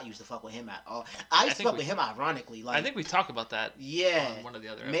did not used to fuck with him at all. I used to fuck with him ironically. Like I think we talked about that. Yeah, on one of the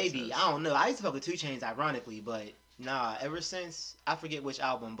other maybe episodes. I don't know. I used to fuck with 2 Chainz ironically, but nah. Ever since I forget which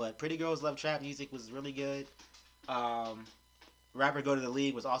album, but Pretty Girls Love Trap Music was really good. Rapper Go to the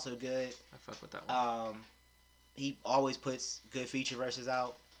League was also good. I fuck with that one. He always puts good feature verses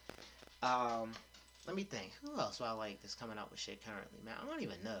out. Let me think. Who else do I like that's coming out with shit currently, man? I don't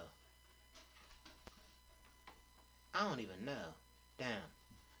even know. Damn.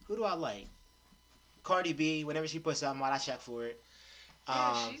 Who do I like? Cardi B. Whenever she puts something out, I check for it.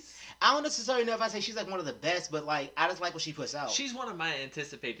 She's I don't necessarily know if I say she's like one of the best, but like I just like what she puts out. she's one of my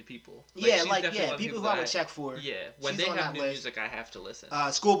anticipated people. People who I would check for. Yeah, when She's they on have that new list. music, I have to listen.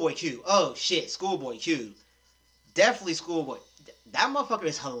 Schoolboy Q. Oh shit, Schoolboy Q. Definitely Schoolboy. That motherfucker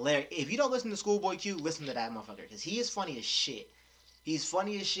is hilarious. If you don't listen to Schoolboy Q, listen to that motherfucker because he is funny as shit. He's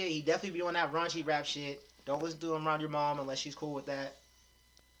funny as shit. He definitely be on that raunchy rap shit. Don't listen to him around your mom unless she's cool with that.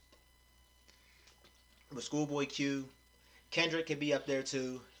 But Schoolboy Q, Kendrick could be up there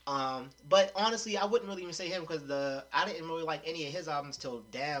too. But honestly, I wouldn't really even say him because I didn't really like any of his albums till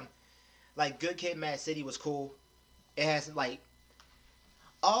Damn. Like Good Kid, Mad City was cool. It has like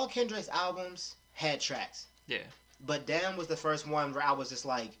all Kendrick's albums had tracks. Yeah. But Damn was the first one where I was just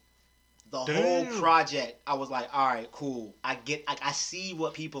like, the Damn. whole project, I was like, all right, cool. I see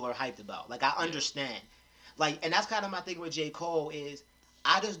what people are hyped about. Like, I understand. Like, and that's kind of my thing with J. Cole is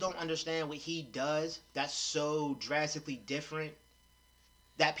I just don't understand what he does that's so drastically different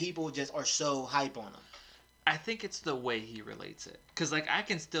that people just are so hype on him. I think it's the way he relates it. Because, like, I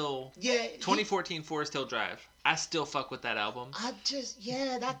can still... Yeah. 2014 Forest Hill Drive. I still fuck with that album.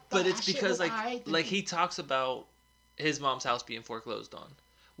 But it's because, like he talks about his mom's house being foreclosed on.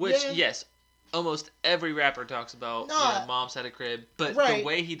 Which, yes, almost every rapper talks about, mom's had a crib. But the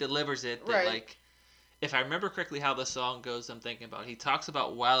way he delivers it, that, like... If I remember correctly how the song goes, I'm thinking about, he talks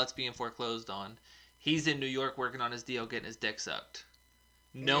about while it's being foreclosed on, he's in New York working on his deal, getting his dick sucked.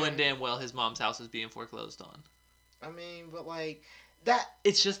 Knowing damn well his mom's house is being foreclosed on. I mean, but like that.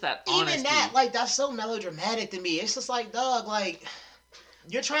 It's just that honesty. Even that, like, that's so melodramatic to me. It's just like, dog, like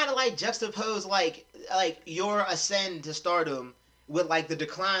you're trying to like juxtapose like your ascend to stardom with like the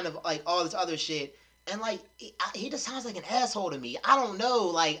decline of like all this other shit, and like he just sounds like an asshole to me. I don't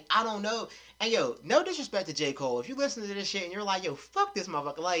know. And yo, no disrespect to J. Cole. If you listen to this shit and you're like, yo, fuck this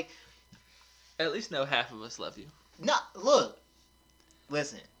motherfucker, like, at least know half of us love you. Look.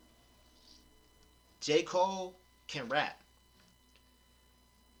 Listen, J. Cole can rap.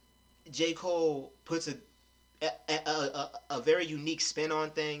 J. Cole puts a very unique spin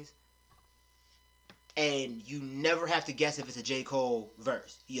on things, and you never have to guess if it's a J. Cole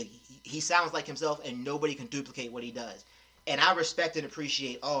verse. He sounds like himself, and nobody can duplicate what he does. And I respect and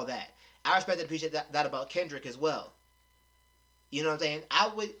appreciate all that. I respect and appreciate that about Kendrick as well. You know what I'm saying?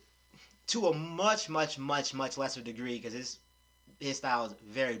 I would, to a much, much, much, much lesser degree, because his style is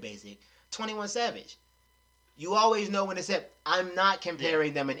very basic. 21 Savage. You always know when it's hip. I'm not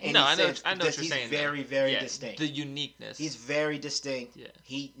comparing them in any sense. I know what you're saying. He's very, very distinct. The uniqueness. He's very distinct. Yeah.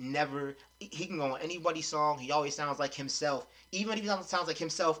 He can go on anybody's song. He always sounds like himself. Even if he sounds like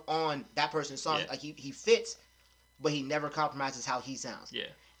himself on that person's song, like he fits, but he never compromises how he sounds. Yeah.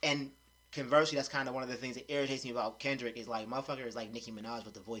 And conversely, that's kind of one of the things that irritates me about Kendrick is like, motherfucker is like Nicki Minaj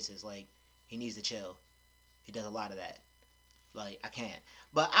with the voices. Like, he needs to chill. He does a lot of that. Like, I can't.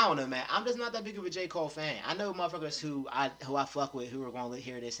 But I don't know, man. I'm just not that big of a J. Cole fan. I know motherfuckers who I fuck with who are going to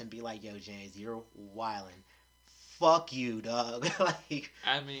hear this and be like, yo, James, you're wildin'. Fuck you, dog. Like,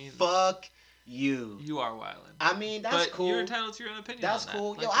 I mean, fuck you. You are wildin'. I mean, that's cool. You're entitled to your own opinion. That's on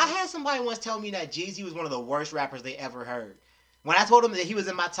cool. That. Yo, I had somebody once tell me that Jeezy was one of the worst rappers they ever heard. When I told them that he was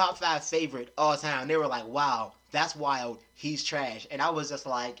in my top 5 favorite all time, they were like, wow, that's wild. He's trash. And I was just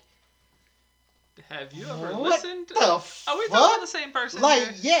like, Have you ever listened? The Are we talking about the same person?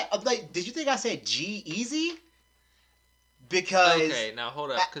 Like, here? yeah. Like, did you think I said G-Eazy? Because okay, now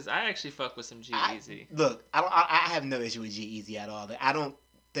hold up, because I actually fuck with some G-Eazy. Look, I have no issue with G-Eazy at all. I don't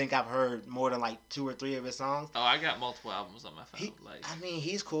think I've heard more than like 2 or 3 of his songs. Oh, I got multiple albums on my phone. I mean,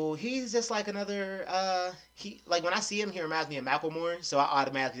 he's cool. He's just like another. He like when I see him, he reminds me of Macklemore, so I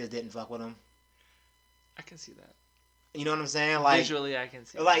automatically just didn't fuck with him. I can see that. You know what I'm saying? Like visually, I can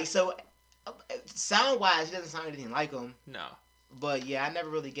see. Like that. So, sound wise, he doesn't sound anything like him. No. But yeah, I never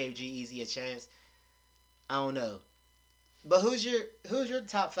really gave G-Eazy a chance. I don't know. But who's your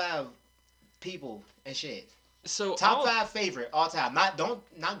top 5 people and shit? So top 5 favorite all time,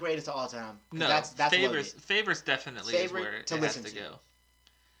 not greatest of all time. No, that's favorites definitely favorite is where it has to go.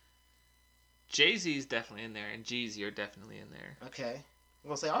 Jay-Z's definitely in there, and Jeezy are definitely in there. Okay,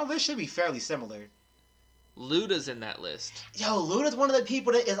 we'll say all this should be fairly similar. Luda's in that list. Yo, Luda's one of the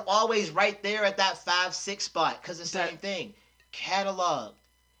people that is always right there at that 5-6 spot because the same thing, catalog,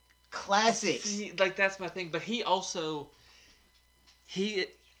 classics. See, like that's my thing, but he also.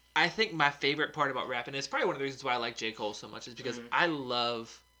 I think my favorite part about rapping is probably one of the reasons why I like J. Cole so much is because I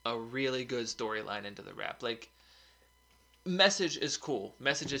love a really good storyline into the rap. Like, message is cool.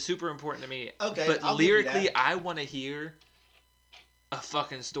 Message is super important to me. Okay, but lyrically, I want to hear a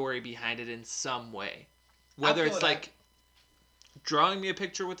fucking story behind it in some way. Whether it's like drawing me a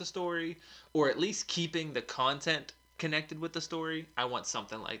picture with the story or at least keeping the content connected with the story, I want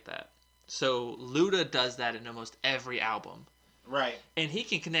something like that. So Luda does that in almost every album. Right. And he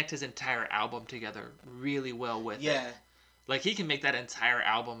can connect his entire album together really well with it. Like, he can make that entire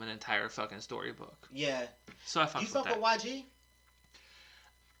album an entire fucking storybook. Yeah. So I fuck with that. You fuck with YG?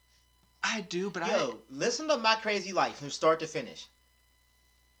 I do, but listen to My Crazy Life from start to finish.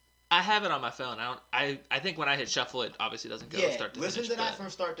 I have it on my phone. I think when I hit shuffle, it obviously doesn't go start to finish. Listen to that from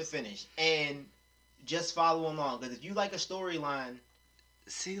start to finish. And just follow along. Because if you like a storyline...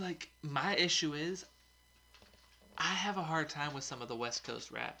 See, like, my issue is... I have a hard time with some of the West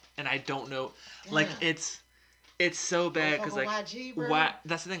Coast rap, and I don't know. Damn. Like it's so bad because like YG,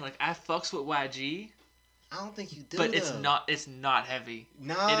 that's the thing. Like I fucks with YG. I don't think you do. But it's not heavy.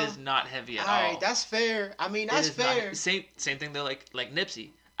 No, it is not heavy at all. All right, that's fair. I mean, that's fair. Same thing though. Like Nipsey.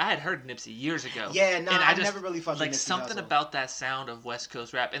 I had heard Nipsey years ago. Yeah, no, I never really fucked with Nipsey. Like something about that sound of West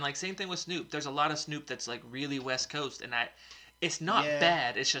Coast rap, and like same thing with Snoop. There's a lot of Snoop that's like really West Coast, and it's not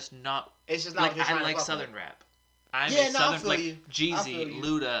bad. It's just not. It's just not. Like I like Southern rap. I'm a Southern like Jeezy,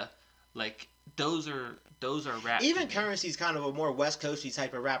 Luda, like those are rap. Even Currency's kind of a more West Coasty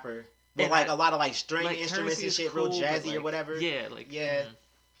type of rapper, but like a lot of like string instruments and shit, cool, real jazzy like, or whatever. Yeah, like yeah.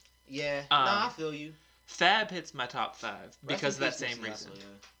 Nah, I feel you. Fab hits my top 5 because of that same reason.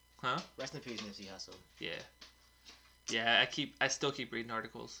 Huh? Rest in peace, Nipsey Hussle. Yeah. I still keep reading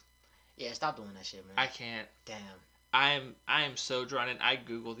articles. Yeah, stop doing that shit, man. I can't. Damn. I am so drawn in. I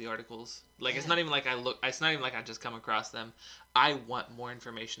Google the articles. Like it's not even like I look. It's not even like I just come across them. I want more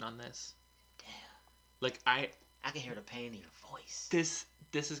information on this. Damn. Like I can hear the pain in your voice. This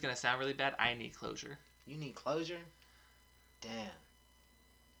is gonna sound really bad. I need closure. You need closure? Damn.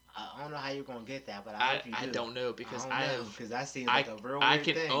 I don't know how you're gonna get that, but I hope you do. I don't know because that seems like a real weird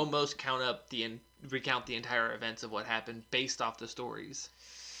thing. I can almost recount the entire events of what happened based off the stories.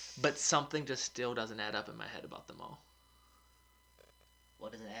 But something just still doesn't add up in my head about them all.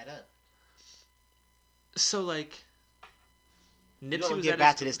 What doesn't add up? So, like, Nipsey was get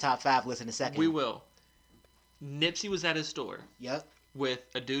back to this top 5 list in a second. We will. Nipsey was at his store. Yep. With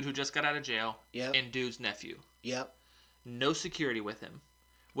a dude who just got out of jail. Yep. And dude's nephew. Yep. No security with him.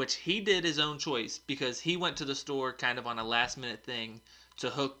 Which he did his own choice because he went to the store kind of on a last minute thing to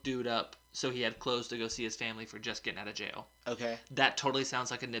hook dude up so he had clothes to go see his family for just getting out of jail. Okay. That totally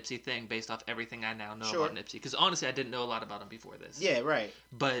sounds like a Nipsey thing based off everything I now know about Nipsey. Because honestly, I didn't know a lot about him before this. Yeah, right.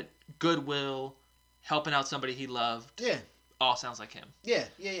 But goodwill, helping out somebody he loved. Yeah. All sounds like him. Yeah.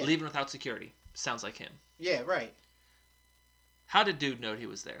 Leaving without security. Sounds like him. Yeah, right. How did dude know he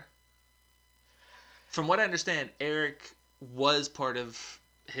was there? From what I understand, Eric was part of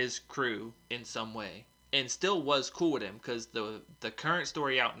his crew in some way. And still was cool with him because the current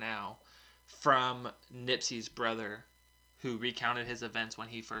story out now from Nipsey's brother, who recounted his events when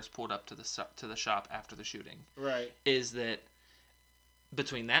he first pulled up to the shop after the shooting, right, is that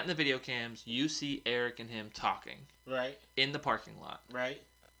between that and the video cams, you see Eric and him talking, right, in the parking lot, right,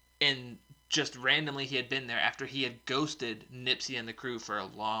 and just randomly he had been there after he had ghosted Nipsey and the crew for a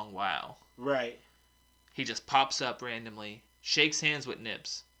long while, right. He just pops up randomly, shakes hands with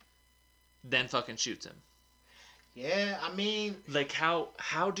Nips, then fucking shoots him. Yeah, I mean... Like, how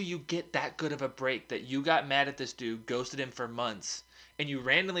do you get that good of a break that you got mad at this dude, ghosted him for months, and you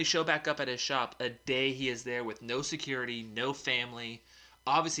randomly show back up at his shop a day he is there with no security, no family.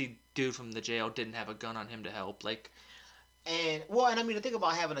 Obviously, dude from the jail didn't have a gun on him to help. Like, and I mean, the thing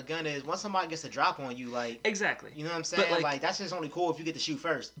about having a gun is once somebody gets a drop on you, like exactly, you know what I'm saying? But, like that's just only cool if you get to shoot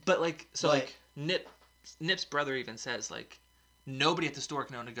first. But like, so like Nip's brother even says like nobody at the store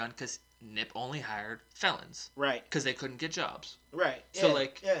can own a gun because Nip only hired felons, right? Because they couldn't get jobs, right? So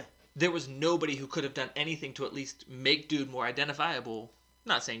there was nobody who could have done anything to at least make dude more identifiable.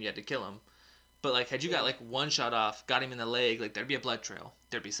 Not saying you had to kill him, but like had you got like one shot off, got him in the leg, like there'd be a blood trail,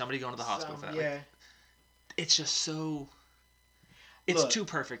 there'd be somebody going to the hospital for that. Yeah, like, it's just so. It's too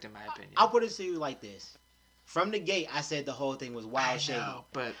perfect in my opinion. I'll put it to you like this. From the gate, I said the whole thing was wild shady.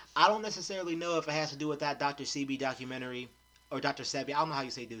 But I don't necessarily know if it has to do with that Dr. Sebi documentary or Dr. Sebi. I don't know how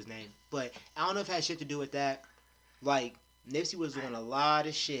you say dude's name, but I don't know if it has shit to do with that. Like Nipsey was doing a lot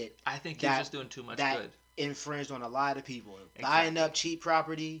of shit. I think he's just doing too much good. Infringed on a lot of people, buying up cheap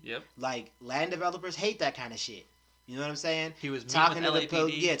property. Yep. Like land developers hate that kind of shit. You know what I'm saying? He was talking to the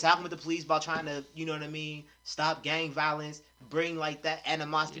police. Talking with the police about trying to, you know what I mean, stop gang violence, bring like that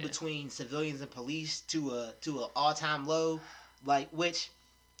animosity between civilians and police to a all-time low, like which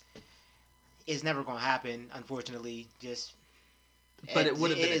is never gonna happen, unfortunately. But it would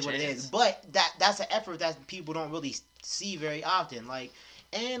have been a chance. What it is. But that's an effort that people don't really see very often. Like,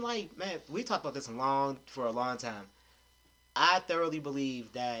 and like, man, we talked about this for a long time. I thoroughly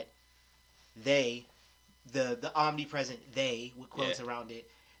believe that the omnipresent they, with quotes around it,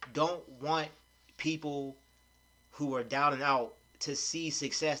 don't want people who are down and out to see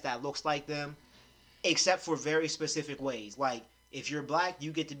success that looks like them, except for very specific ways. Like, if you're black,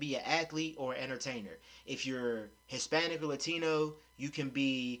 you get to be an athlete or an entertainer. If you're Hispanic or Latino, you can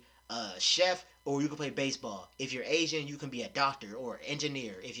be a chef or you can play baseball. If you're Asian, you can be a doctor or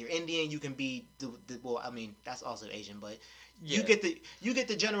engineer. If you're Indian, you can be well, I mean, that's also Asian, but you get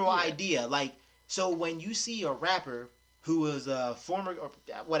the general idea. Like, so when you see a rapper who is a former or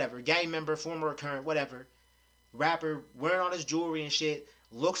whatever gang member, former or current, whatever rapper wearing all his jewelry and shit,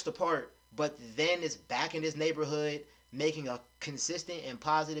 looks the part, but then is back in his neighborhood making a consistent and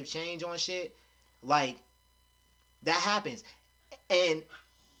positive change on shit, like that happens. And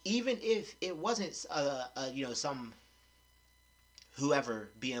even if it wasn't some whoever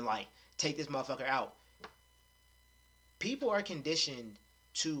being like, take this motherfucker out, people are conditioned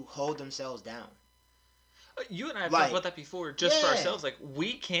to hold themselves down. You and I have talked about that before, just for ourselves. Like,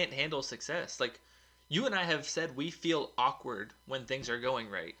 we can't handle success. Like, you and I have said we feel awkward when things are going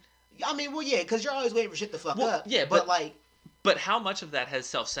right. I mean, well, yeah, because you're always waiting for shit to fuck up. Yeah, but how much of that has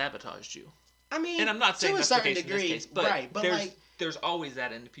self-sabotaged you? I mean, and I'm not saying to a certain degree, but right? But there's always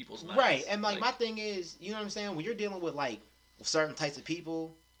that in people's minds, right? And like my thing is, you know what I'm saying? When you're dealing with like certain types of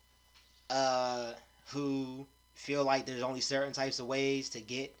people, who feel like there's only certain types of ways to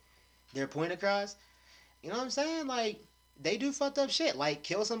get their point across, you know what I'm saying? Like, they do fucked up shit. Like,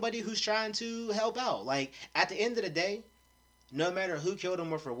 kill somebody who's trying to help out. Like, at the end of the day, no matter who killed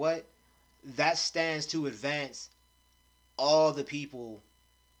them or for what, that stands to advance all the people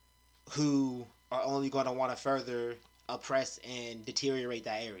who are only going to want to further oppress and deteriorate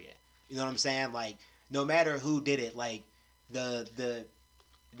that area. You know what I'm saying? Like, no matter who did it, like,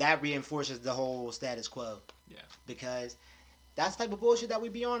 that reinforces the whole status quo. Yeah. Because that's the type of bullshit that we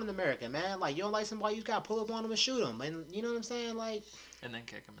be on in America, man. Like, you don't like somebody, you gotta pull up on them and shoot them. And you know what I'm saying? Like, and then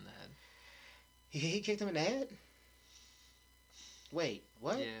kick him in the head. He kicked him in the head? Wait,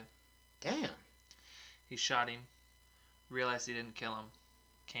 what? Yeah. Damn. He shot him, realized he didn't kill him,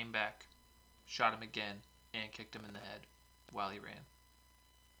 came back, shot him again, and kicked him in the head while he ran.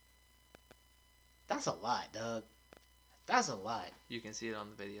 That's a lot, Doug. That's a lot. You can see it on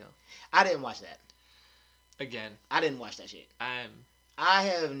the video. I didn't watch that. Again. I didn't watch that shit. I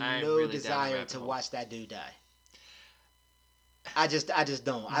have no really desire to watch that dude die. I just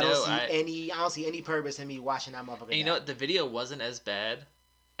don't. I don't see any purpose in me watching that motherfucker die. You know what? The video wasn't as bad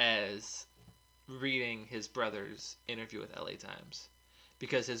as reading his brother's interview with LA Times.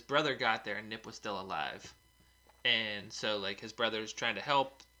 Because his brother got there and Nip was still alive. And so, like, his brother's trying to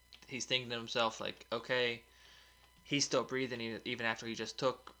help. He's thinking to himself, like, okay, he's still breathing even after he just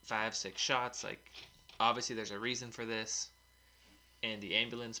took 5-6 shots. Like, obviously there's a reason for this. And the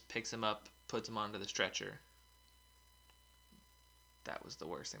ambulance picks him up, puts him onto the stretcher. That was the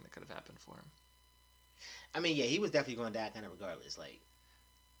worst thing that could have happened for him. I mean, yeah, he was definitely going to die kind of regardless. Like,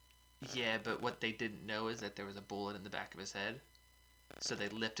 yeah, but what they didn't know is that there was a bullet in the back of his head. So they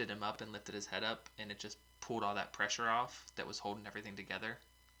lifted him up and lifted his head up, and it just pulled all that pressure off that was holding everything together.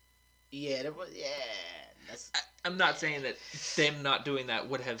 Yeah, I'm not saying that them not doing that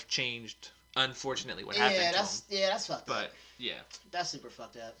would have changed unfortunately what happened to him. That's fucked up. But yeah, that's super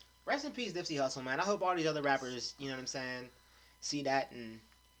fucked up. Rest in peace, Nipsey Hussle, man. I hope all these other rappers, you know what I'm saying, see that and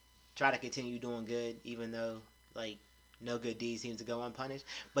try to continue doing good, even though like no good deed seems to go unpunished.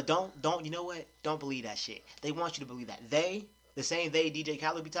 But don't you know what? Don't believe that shit. They want you to believe that. The same DJ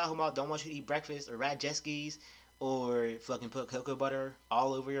Khaled be talking about, don't want you to eat breakfast or ride jet skis or fucking put cocoa butter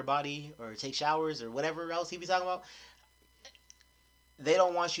all over your body or take showers or whatever else he be talking about. They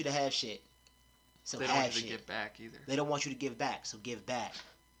don't want you to have shit. So they don't want you to give back either. They don't want you to give back, so give back.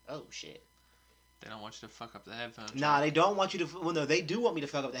 Oh shit. They don't want you to fuck up the headphones. Nah, they don't want you to. Well, no, they do want me to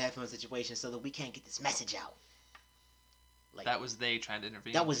fuck up the headphone situation so that we can't get this message out. Like, that was they trying to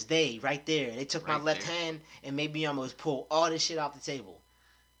intervene. That was they right there. They took my left hand and made me almost pull all this shit off the table.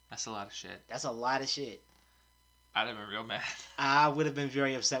 That's a lot of shit. That's a lot of shit. I'd have been real mad. I would have been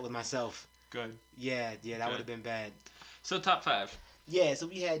very upset with myself. Good. Yeah, that would have been bad. So top 5. Yeah, so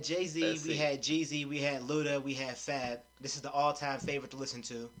we had Jay-Z, we had Jeezy, we had Luda, we had Fab. This is the all-time favorite to listen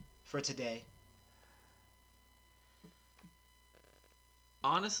to for today.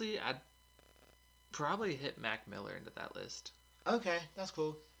 Honestly, I'd probably hit Mac Miller into that list. Okay, that's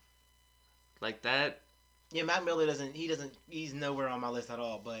cool. Like that. Yeah, Mac Miller he's nowhere on my list at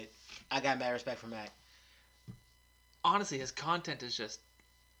all, but I got mad respect for Mac. Honestly, his content is just...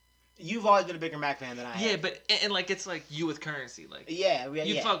 You've always been a bigger Mac fan than I have. Yeah, but and like it's like you with Currency, like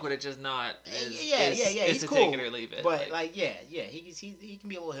you fuck with it, just not. He's cool. Take it or leave it. But he can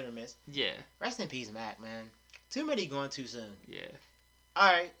be a little hit or miss. Yeah. Rest in peace, Mac, man. Too many going too soon. Yeah.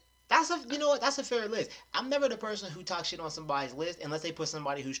 All right, that's a fair list. I'm never the person who talks shit on somebody's list unless they put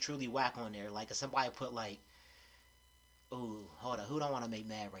somebody who's truly whack on there. Like if somebody put like, ooh, hold on, who do I want to make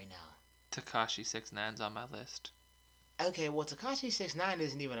mad right now? Tekashi 6ix9ine's on my list. Okay, well, Tekashi 6ix9ine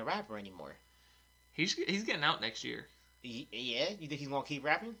isn't even a rapper anymore. He's getting out next year. Yeah? You think he's going to keep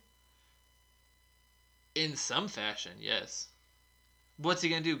rapping? In some fashion, yes. What's he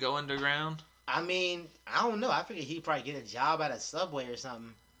going to do, go underground? I mean, I don't know. I figured he'd probably get a job at a Subway or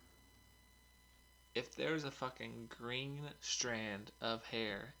something. If there's a fucking green strand of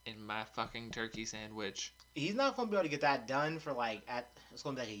hair in my fucking turkey sandwich... He's not going to be able to get that done for it's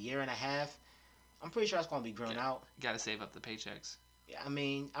going to be like a year and a half. I'm pretty sure that's going to be grown out. Got to save up the paychecks. Yeah, I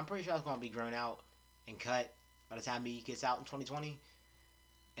mean, I'm pretty sure that's going to be grown out and cut by the time he gets out in 2020.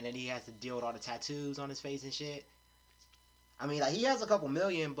 And then he has to deal with all the tattoos on his face and shit. I mean, like, he has a couple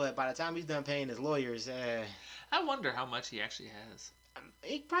million, but by the time he's done paying his lawyers... I wonder how much he actually has.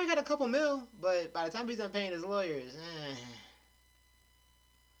 He probably got a couple mil, but by the time he's done paying his lawyers...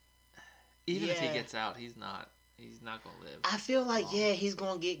 Even if he gets out, he's not going to live. I feel like, he's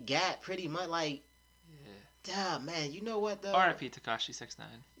going to get gat pretty much, like... Yeah. Duh, man, you know what, though? R.I.P. Tekashi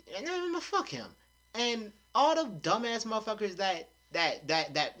 6ix9ine. And fuck him. And all the dumbass motherfuckers that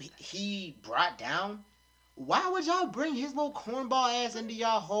he brought down, why would y'all bring his little cornball ass into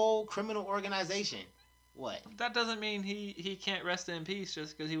y'all whole criminal organization? What? That doesn't mean he can't rest in peace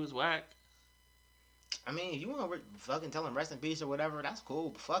just because he was whack. I mean, if you want to fucking tell him rest in peace or whatever, that's cool,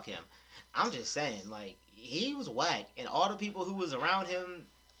 but fuck him. I'm just saying, like, he was whack, and all the people who was around him,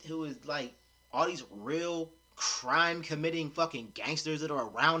 who was, like, all these real crime-committing fucking gangsters that are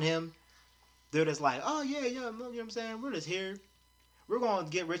around him, they're just like, oh, yeah, you know what I'm saying? We're just here. We're going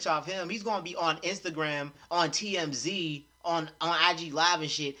to get rich off him. He's going to be on Instagram, on TMZ, on IG Live and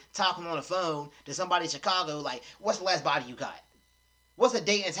shit, talking on the phone to somebody in Chicago, like, what's the last body you got? What's the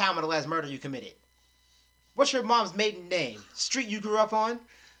date and time of the last murder you committed? What's your mom's maiden name? Street you grew up on?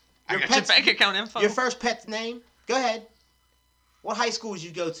 Your bank account info. Your first pet's name? Go ahead. What high school did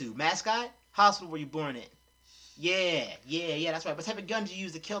you go to? Mascot? Hospital were you born in? Yeah, that's right. What type of gun did you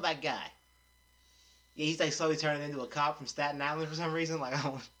use to kill that guy? Yeah, he's like slowly turning into a cop from Staten Island for some reason. Like,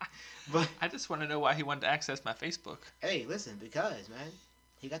 but I just want to know why he wanted to access my Facebook. Hey, listen, because, man,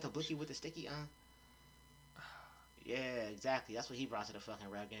 he got the blicky with the sticky on. Yeah, exactly. That's what he brought to the fucking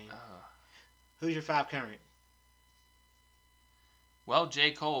rap game. Who's your 5 current? Well,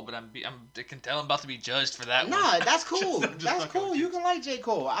 J. Cole, but I can tell I'm about to be judged for that one. Nah, that's cool. That's cool. You can like J.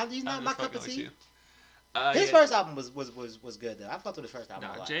 Cole. He's not my cup of tea. His first album was good though. I fucked with his first album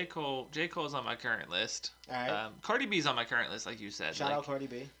a lot. J. Cole's on my current list. All right. Cardi B's on my current list, like you said. Shout out Cardi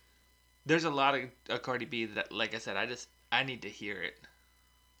B. There's a lot of Cardi B that, like I said, I need to hear it.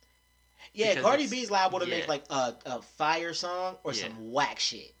 Yeah, because Cardi B's liable to make like a fire song or some whack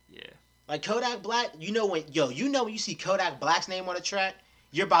shit. Yeah. Like Kodak Black, you know when you see Kodak Black's name on a track,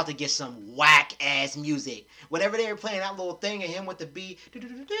 you're about to get some whack ass music. Whenever they were playing that little thing and him with the beat,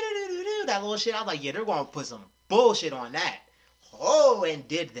 that little shit, I was like, yeah, they're gonna put some bullshit on that. Oh, and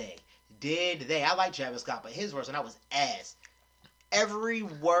did they? I like Travis Scott, but his version that was ass. Every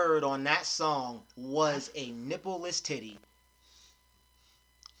word on that song was a nippleless titty.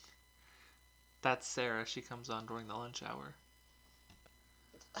 That's Sarah. She comes on during the lunch hour.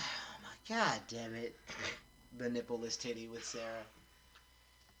 Oh my god damn it. The nippleless titty with Sarah.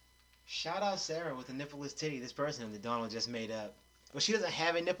 Shout out Sarah with the nippleless titty. This person that Donald just made up. But she doesn't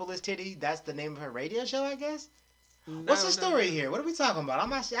have a nippleless titty. That's the name of her radio show, I guess? What's the story here? What are we talking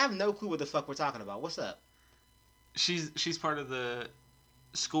about? I have no clue what the fuck we're talking about. What's up? She's part of the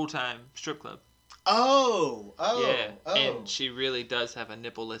school time strip club. Yeah. And she really does have a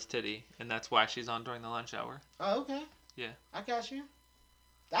nippleless titty, and that's why she's on during the lunch hour. Oh, okay. Yeah. I got you.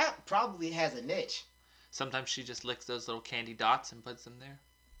 That probably has a niche. Sometimes she just licks those little candy dots and puts them there.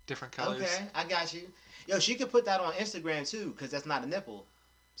 Different colors. Okay, I got you. Yo, she could put that on Instagram too, because that's not a nipple.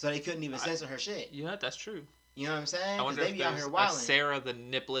 So they couldn't even censor her shit. Yeah, that's true. You know what I'm saying? I wonder if there's a Sarah the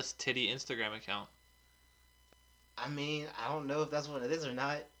Nippless Titty Instagram account. I mean, I don't know if that's what it is or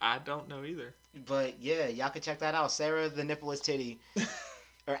not. I don't know either. But yeah, y'all can check that out. Sarah the Nippleless Titty.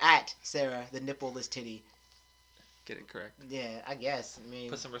 Or at Sarah the Nippleless Titty. Get it correct. Yeah, I guess. I mean,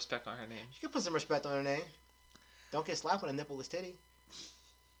 put some respect on her name. You can put some respect on her name. Don't get slapped with a nippleless titty.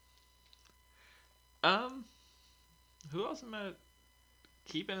 Who else am I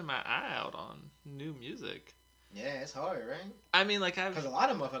keeping my eye out on? New music. Yeah, it's hard, right? I mean, like because a lot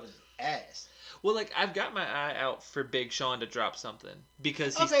of motherfuckers ass. Well, like I've got my eye out for Big Sean to drop something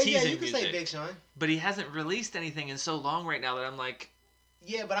because he's teasing music. Yeah, you can say Big Sean, but he hasn't released anything in so long right now that I'm like.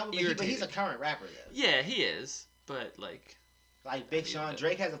 Yeah, but he's a current rapper though. Yeah, he is, but like Big Sean,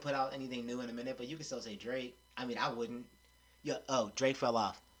 Drake hasn't put out anything new in a minute, but you can still say Drake. I mean, I wouldn't. Yeah. Oh, Drake fell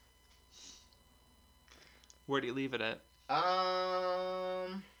off. Where do you leave it at?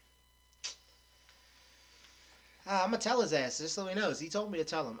 I'm gonna tell his ass just so he knows. He told me to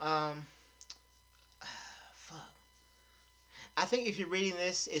tell him. Fuck. I think if you're reading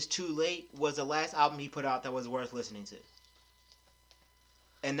this, it's too late. Was the last album he put out that was worth listening to,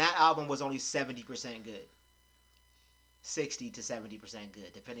 and that album was only 70% good. 60 to 70%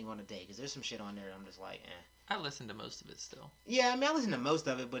 good, depending on the day. Because there's some shit on there I'm just like, eh. I listen to most of it still. Yeah, I mean, I listen to most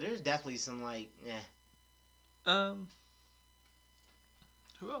of it, but there's definitely some like, eh.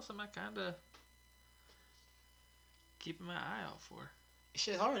 Who else am I kind of keeping my eye out for?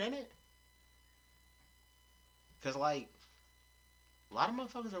 Shit's hard, ain't it? Because, like, a lot of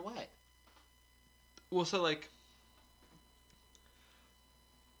motherfuckers are whack. Well, so, like,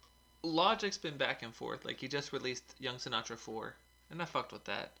 Logic's been back and forth. Like, he just released Young Sinatra 4, and I fucked with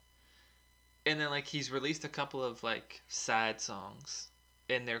that. And then, like, he's released a couple of, like, side songs,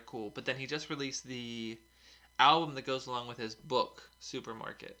 and they're cool. But then he just released the album that goes along with his book,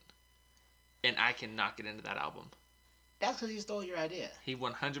 Supermarket. And I cannot get into that album. That's because he stole your idea. He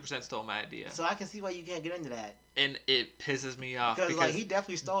 100% stole my idea. So I can see why you can't get into that. And it pisses me off because like, he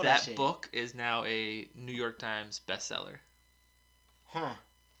definitely stole that shit. That book is now a New York Times bestseller. Huh.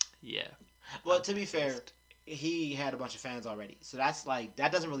 Yeah. Well, to be fair, he had a bunch of fans already. So that's like,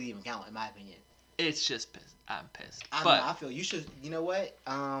 that doesn't really even count in my opinion. It's just pissed. I'm pissed. I feel you should, you know what?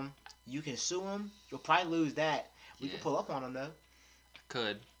 You can sue him. You'll probably lose that. We can pull up on him though. I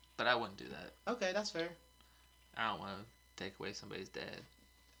could, but I wouldn't do that. Okay, that's fair. I don't want to take away somebody's dad.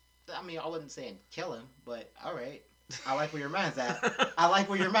 I mean, I wasn't saying kill him, but all right. I like where your mind's at. I like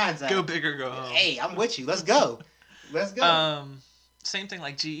where your mind's at. Go big or go home. Hey, I'm with you. Let's go. Let's go. Same thing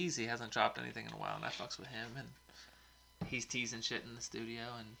like G-Eazy hasn't dropped anything in a while, and I fucks with him, and he's teasing shit in the studio,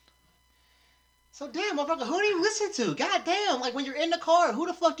 and... So, damn, motherfucker, who do you listen to? God damn, like, when you're in the car, who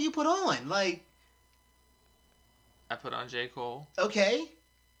the fuck do you put on? Like... I put on J. Cole. Okay.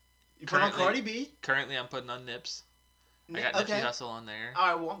 You put on Cardi B. Currently, I'm putting on Nips. I got Nipsey Hussle on there. All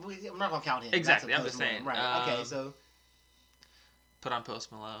right, well, I'm not going to count him. Exactly, I'm just saying. Right, okay, so... Put on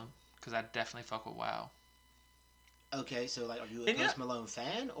Post Malone, because I definitely fuck with WoW. Okay, so, like, are you a Post Malone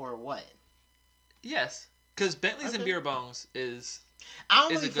fan, or what? Yes, because Bentleys and Beer Bongs is... I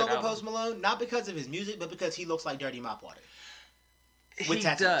don't really fuck with Post Malone, not because of his music, but because he looks like Dirty Mop Water. He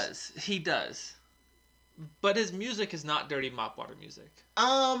does. But his music is not Dirty Mop Water music.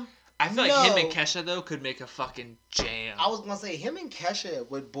 I feel like him and Kesha, though, could make a fucking jam. I was going to say, him and Kesha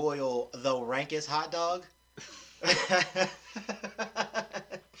would boil the rankest hot dog.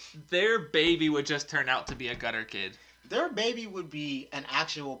 Their baby would just turn out to be a gutter kid. Their baby would be an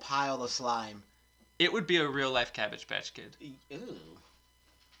actual pile of slime. It would be a real-life Cabbage Patch Kid. Ew.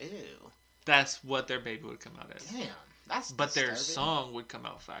 That's what their baby would come out as. Damn, that's But disturbing. Their song would come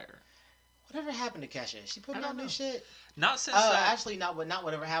out fire. Whatever happened to Kesha? She putting out new shit? Not since actually, not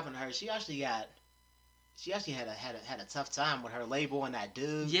whatever happened to her. She actually had a tough time with her label and that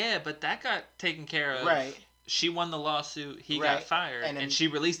dude. Yeah, but that got taken care of. Right. she won the lawsuit. He got fired, and she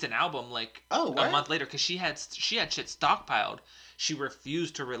released an album like a month later because she had shit stockpiled. She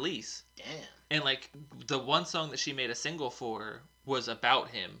refused to release. Damn. And like the one song that she made a single for was about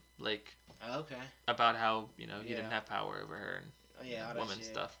him, like about how he didn't have power over her and woman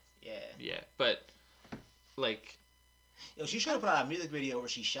stuff. Yeah, but like, she should have put out a music video where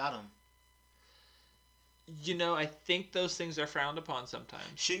she shot him. I think those things are frowned upon sometimes.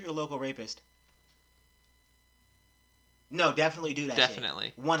 Shoot your local rapist. No, definitely do that.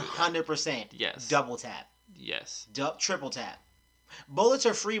 Definitely. 100%. Yes. Double tap. Yes. Triple tap. Bullets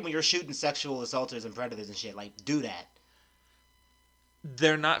are free when you're shooting sexual assaulters and predators and shit. Like, do that.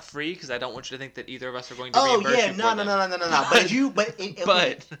 They're not free because I don't want you to think that either of us are going to reimburse you for them. No.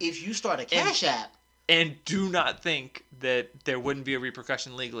 But if you start a Cash App. And do not think that there wouldn't be a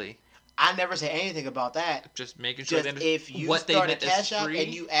repercussion legally. I never say anything about that. Just making sure that if you start a Cash App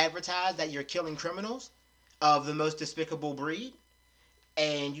and you advertise that you're killing criminals of the most despicable breed,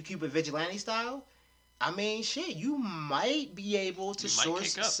 and you keep it vigilante style, I mean, shit, you might be able to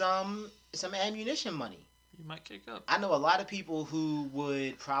source some ammunition money. You might kick up. I know a lot of people who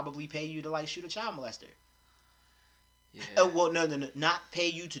would probably pay you to like shoot a child molester. Yeah. Oh, well, no, not pay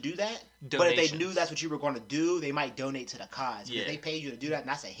you to do that. Donations. But if they knew that's what you were going to do, they might donate to the cause. Yeah. If they pay you to do that, and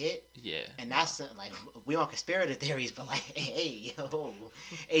that's a hit. Yeah. And that's like, we on conspiracy theories, but like, hey, yo,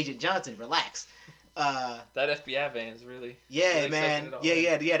 Agent Johnson, relax. That FBI van is really. Yeah, really man.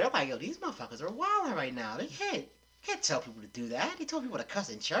 Yeah. They're like, yo, these motherfuckers are wilding right now. They can't tell people to do that. They tell people to cuss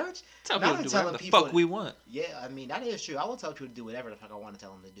in church. Tell people to do whatever the fuck we want. Yeah, I mean, that is true. I will tell people to do whatever the fuck I want to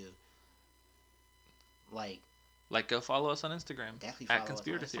tell them to do. Like, go follow us on Instagram. Definitely follow at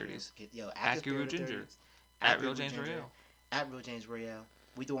Conspirator Theories. At Guru Ginger. At Real James Royale. At Real James Royale.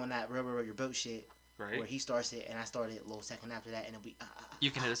 We doing that row your boat shit. Right. Where he starts it and I started a little second after that, and then we.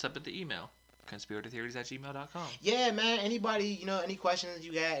 You can hit us up at the email. conspiratortheories@gmail.com. Yeah, man. Anybody, any questions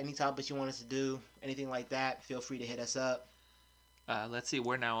you got, any topics you want us to do, anything like that, feel free to hit us up. Let's see.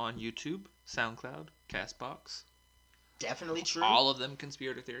 We're now on YouTube, SoundCloud, Castbox. Definitely true. All of them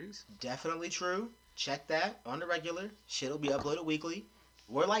Conspirator Theories. Definitely true. Check that on the regular. Shit'll be uploaded weekly.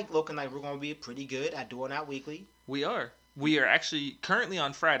 We're looking like we're going to be pretty good at doing that weekly. We are. We are actually currently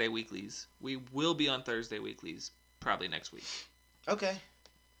on Friday weeklies. We will be on Thursday weeklies probably next week. Okay.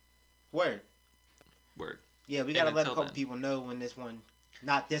 Word. Yeah, we got to let a couple people know when this one,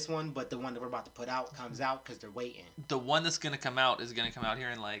 not this one, but the one that we're about to put out comes out because they're waiting. The one that's going to come out is going to come out here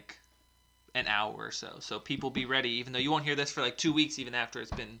in like an hour or so. So people be ready, even though you won't hear this for like 2 weeks even after it's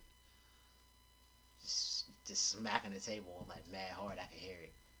been... Just smacking the table like mad hard. I can hear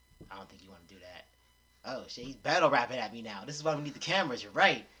it. I don't think you want to do that. Oh shit, he's battle rapping at me now. This is why we need the cameras. You're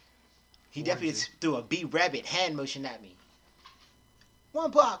right. He definitely threw a B-Rabbit hand motion at me.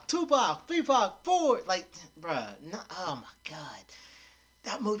 1 Pac, 2 Pac, 3 Pac, 4. Like, bruh. No, oh my god.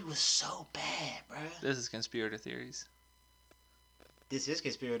 That movie was so bad, bruh. This is Conspirator Theories. This is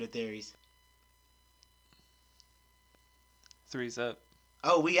Conspirator Theories. 3's up.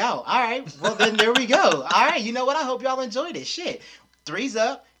 Oh, we out. All right. Well, then there we go. All right. You know what? I hope y'all enjoyed it. Shit. 3's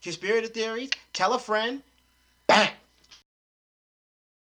up. Conspirator Theories. Tell a friend.